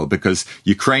of the world, because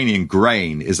Ukrainian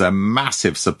grain is a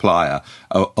massive supplier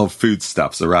of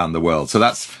foodstuffs around the world. So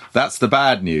that's the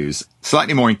bad news.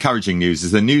 Slightly more encouraging news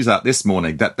is the news out this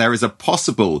morning that there is a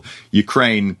possible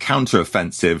Ukraine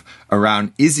counteroffensive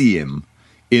around Izium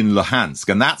in Luhansk.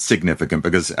 And that's significant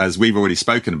because, as we've already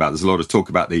spoken about, there's a lot of talk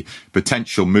about the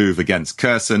potential move against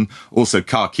Kherson, also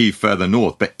Kharkiv further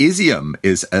north. But Izium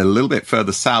is a little bit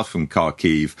further south from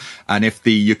Kharkiv. And if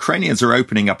the Ukrainians are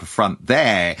opening up a front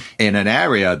there in an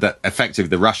area that effectively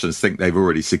the Russians think they've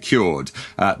already secured,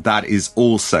 that is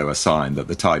also a sign that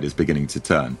the tide is beginning to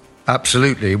turn.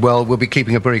 Absolutely. Well, we'll be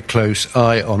keeping a very close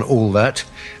eye on all that.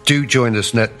 Do join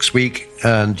us next week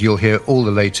and you'll hear all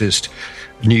the latest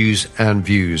news and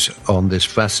views on this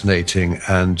fascinating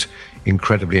and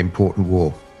incredibly important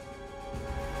war.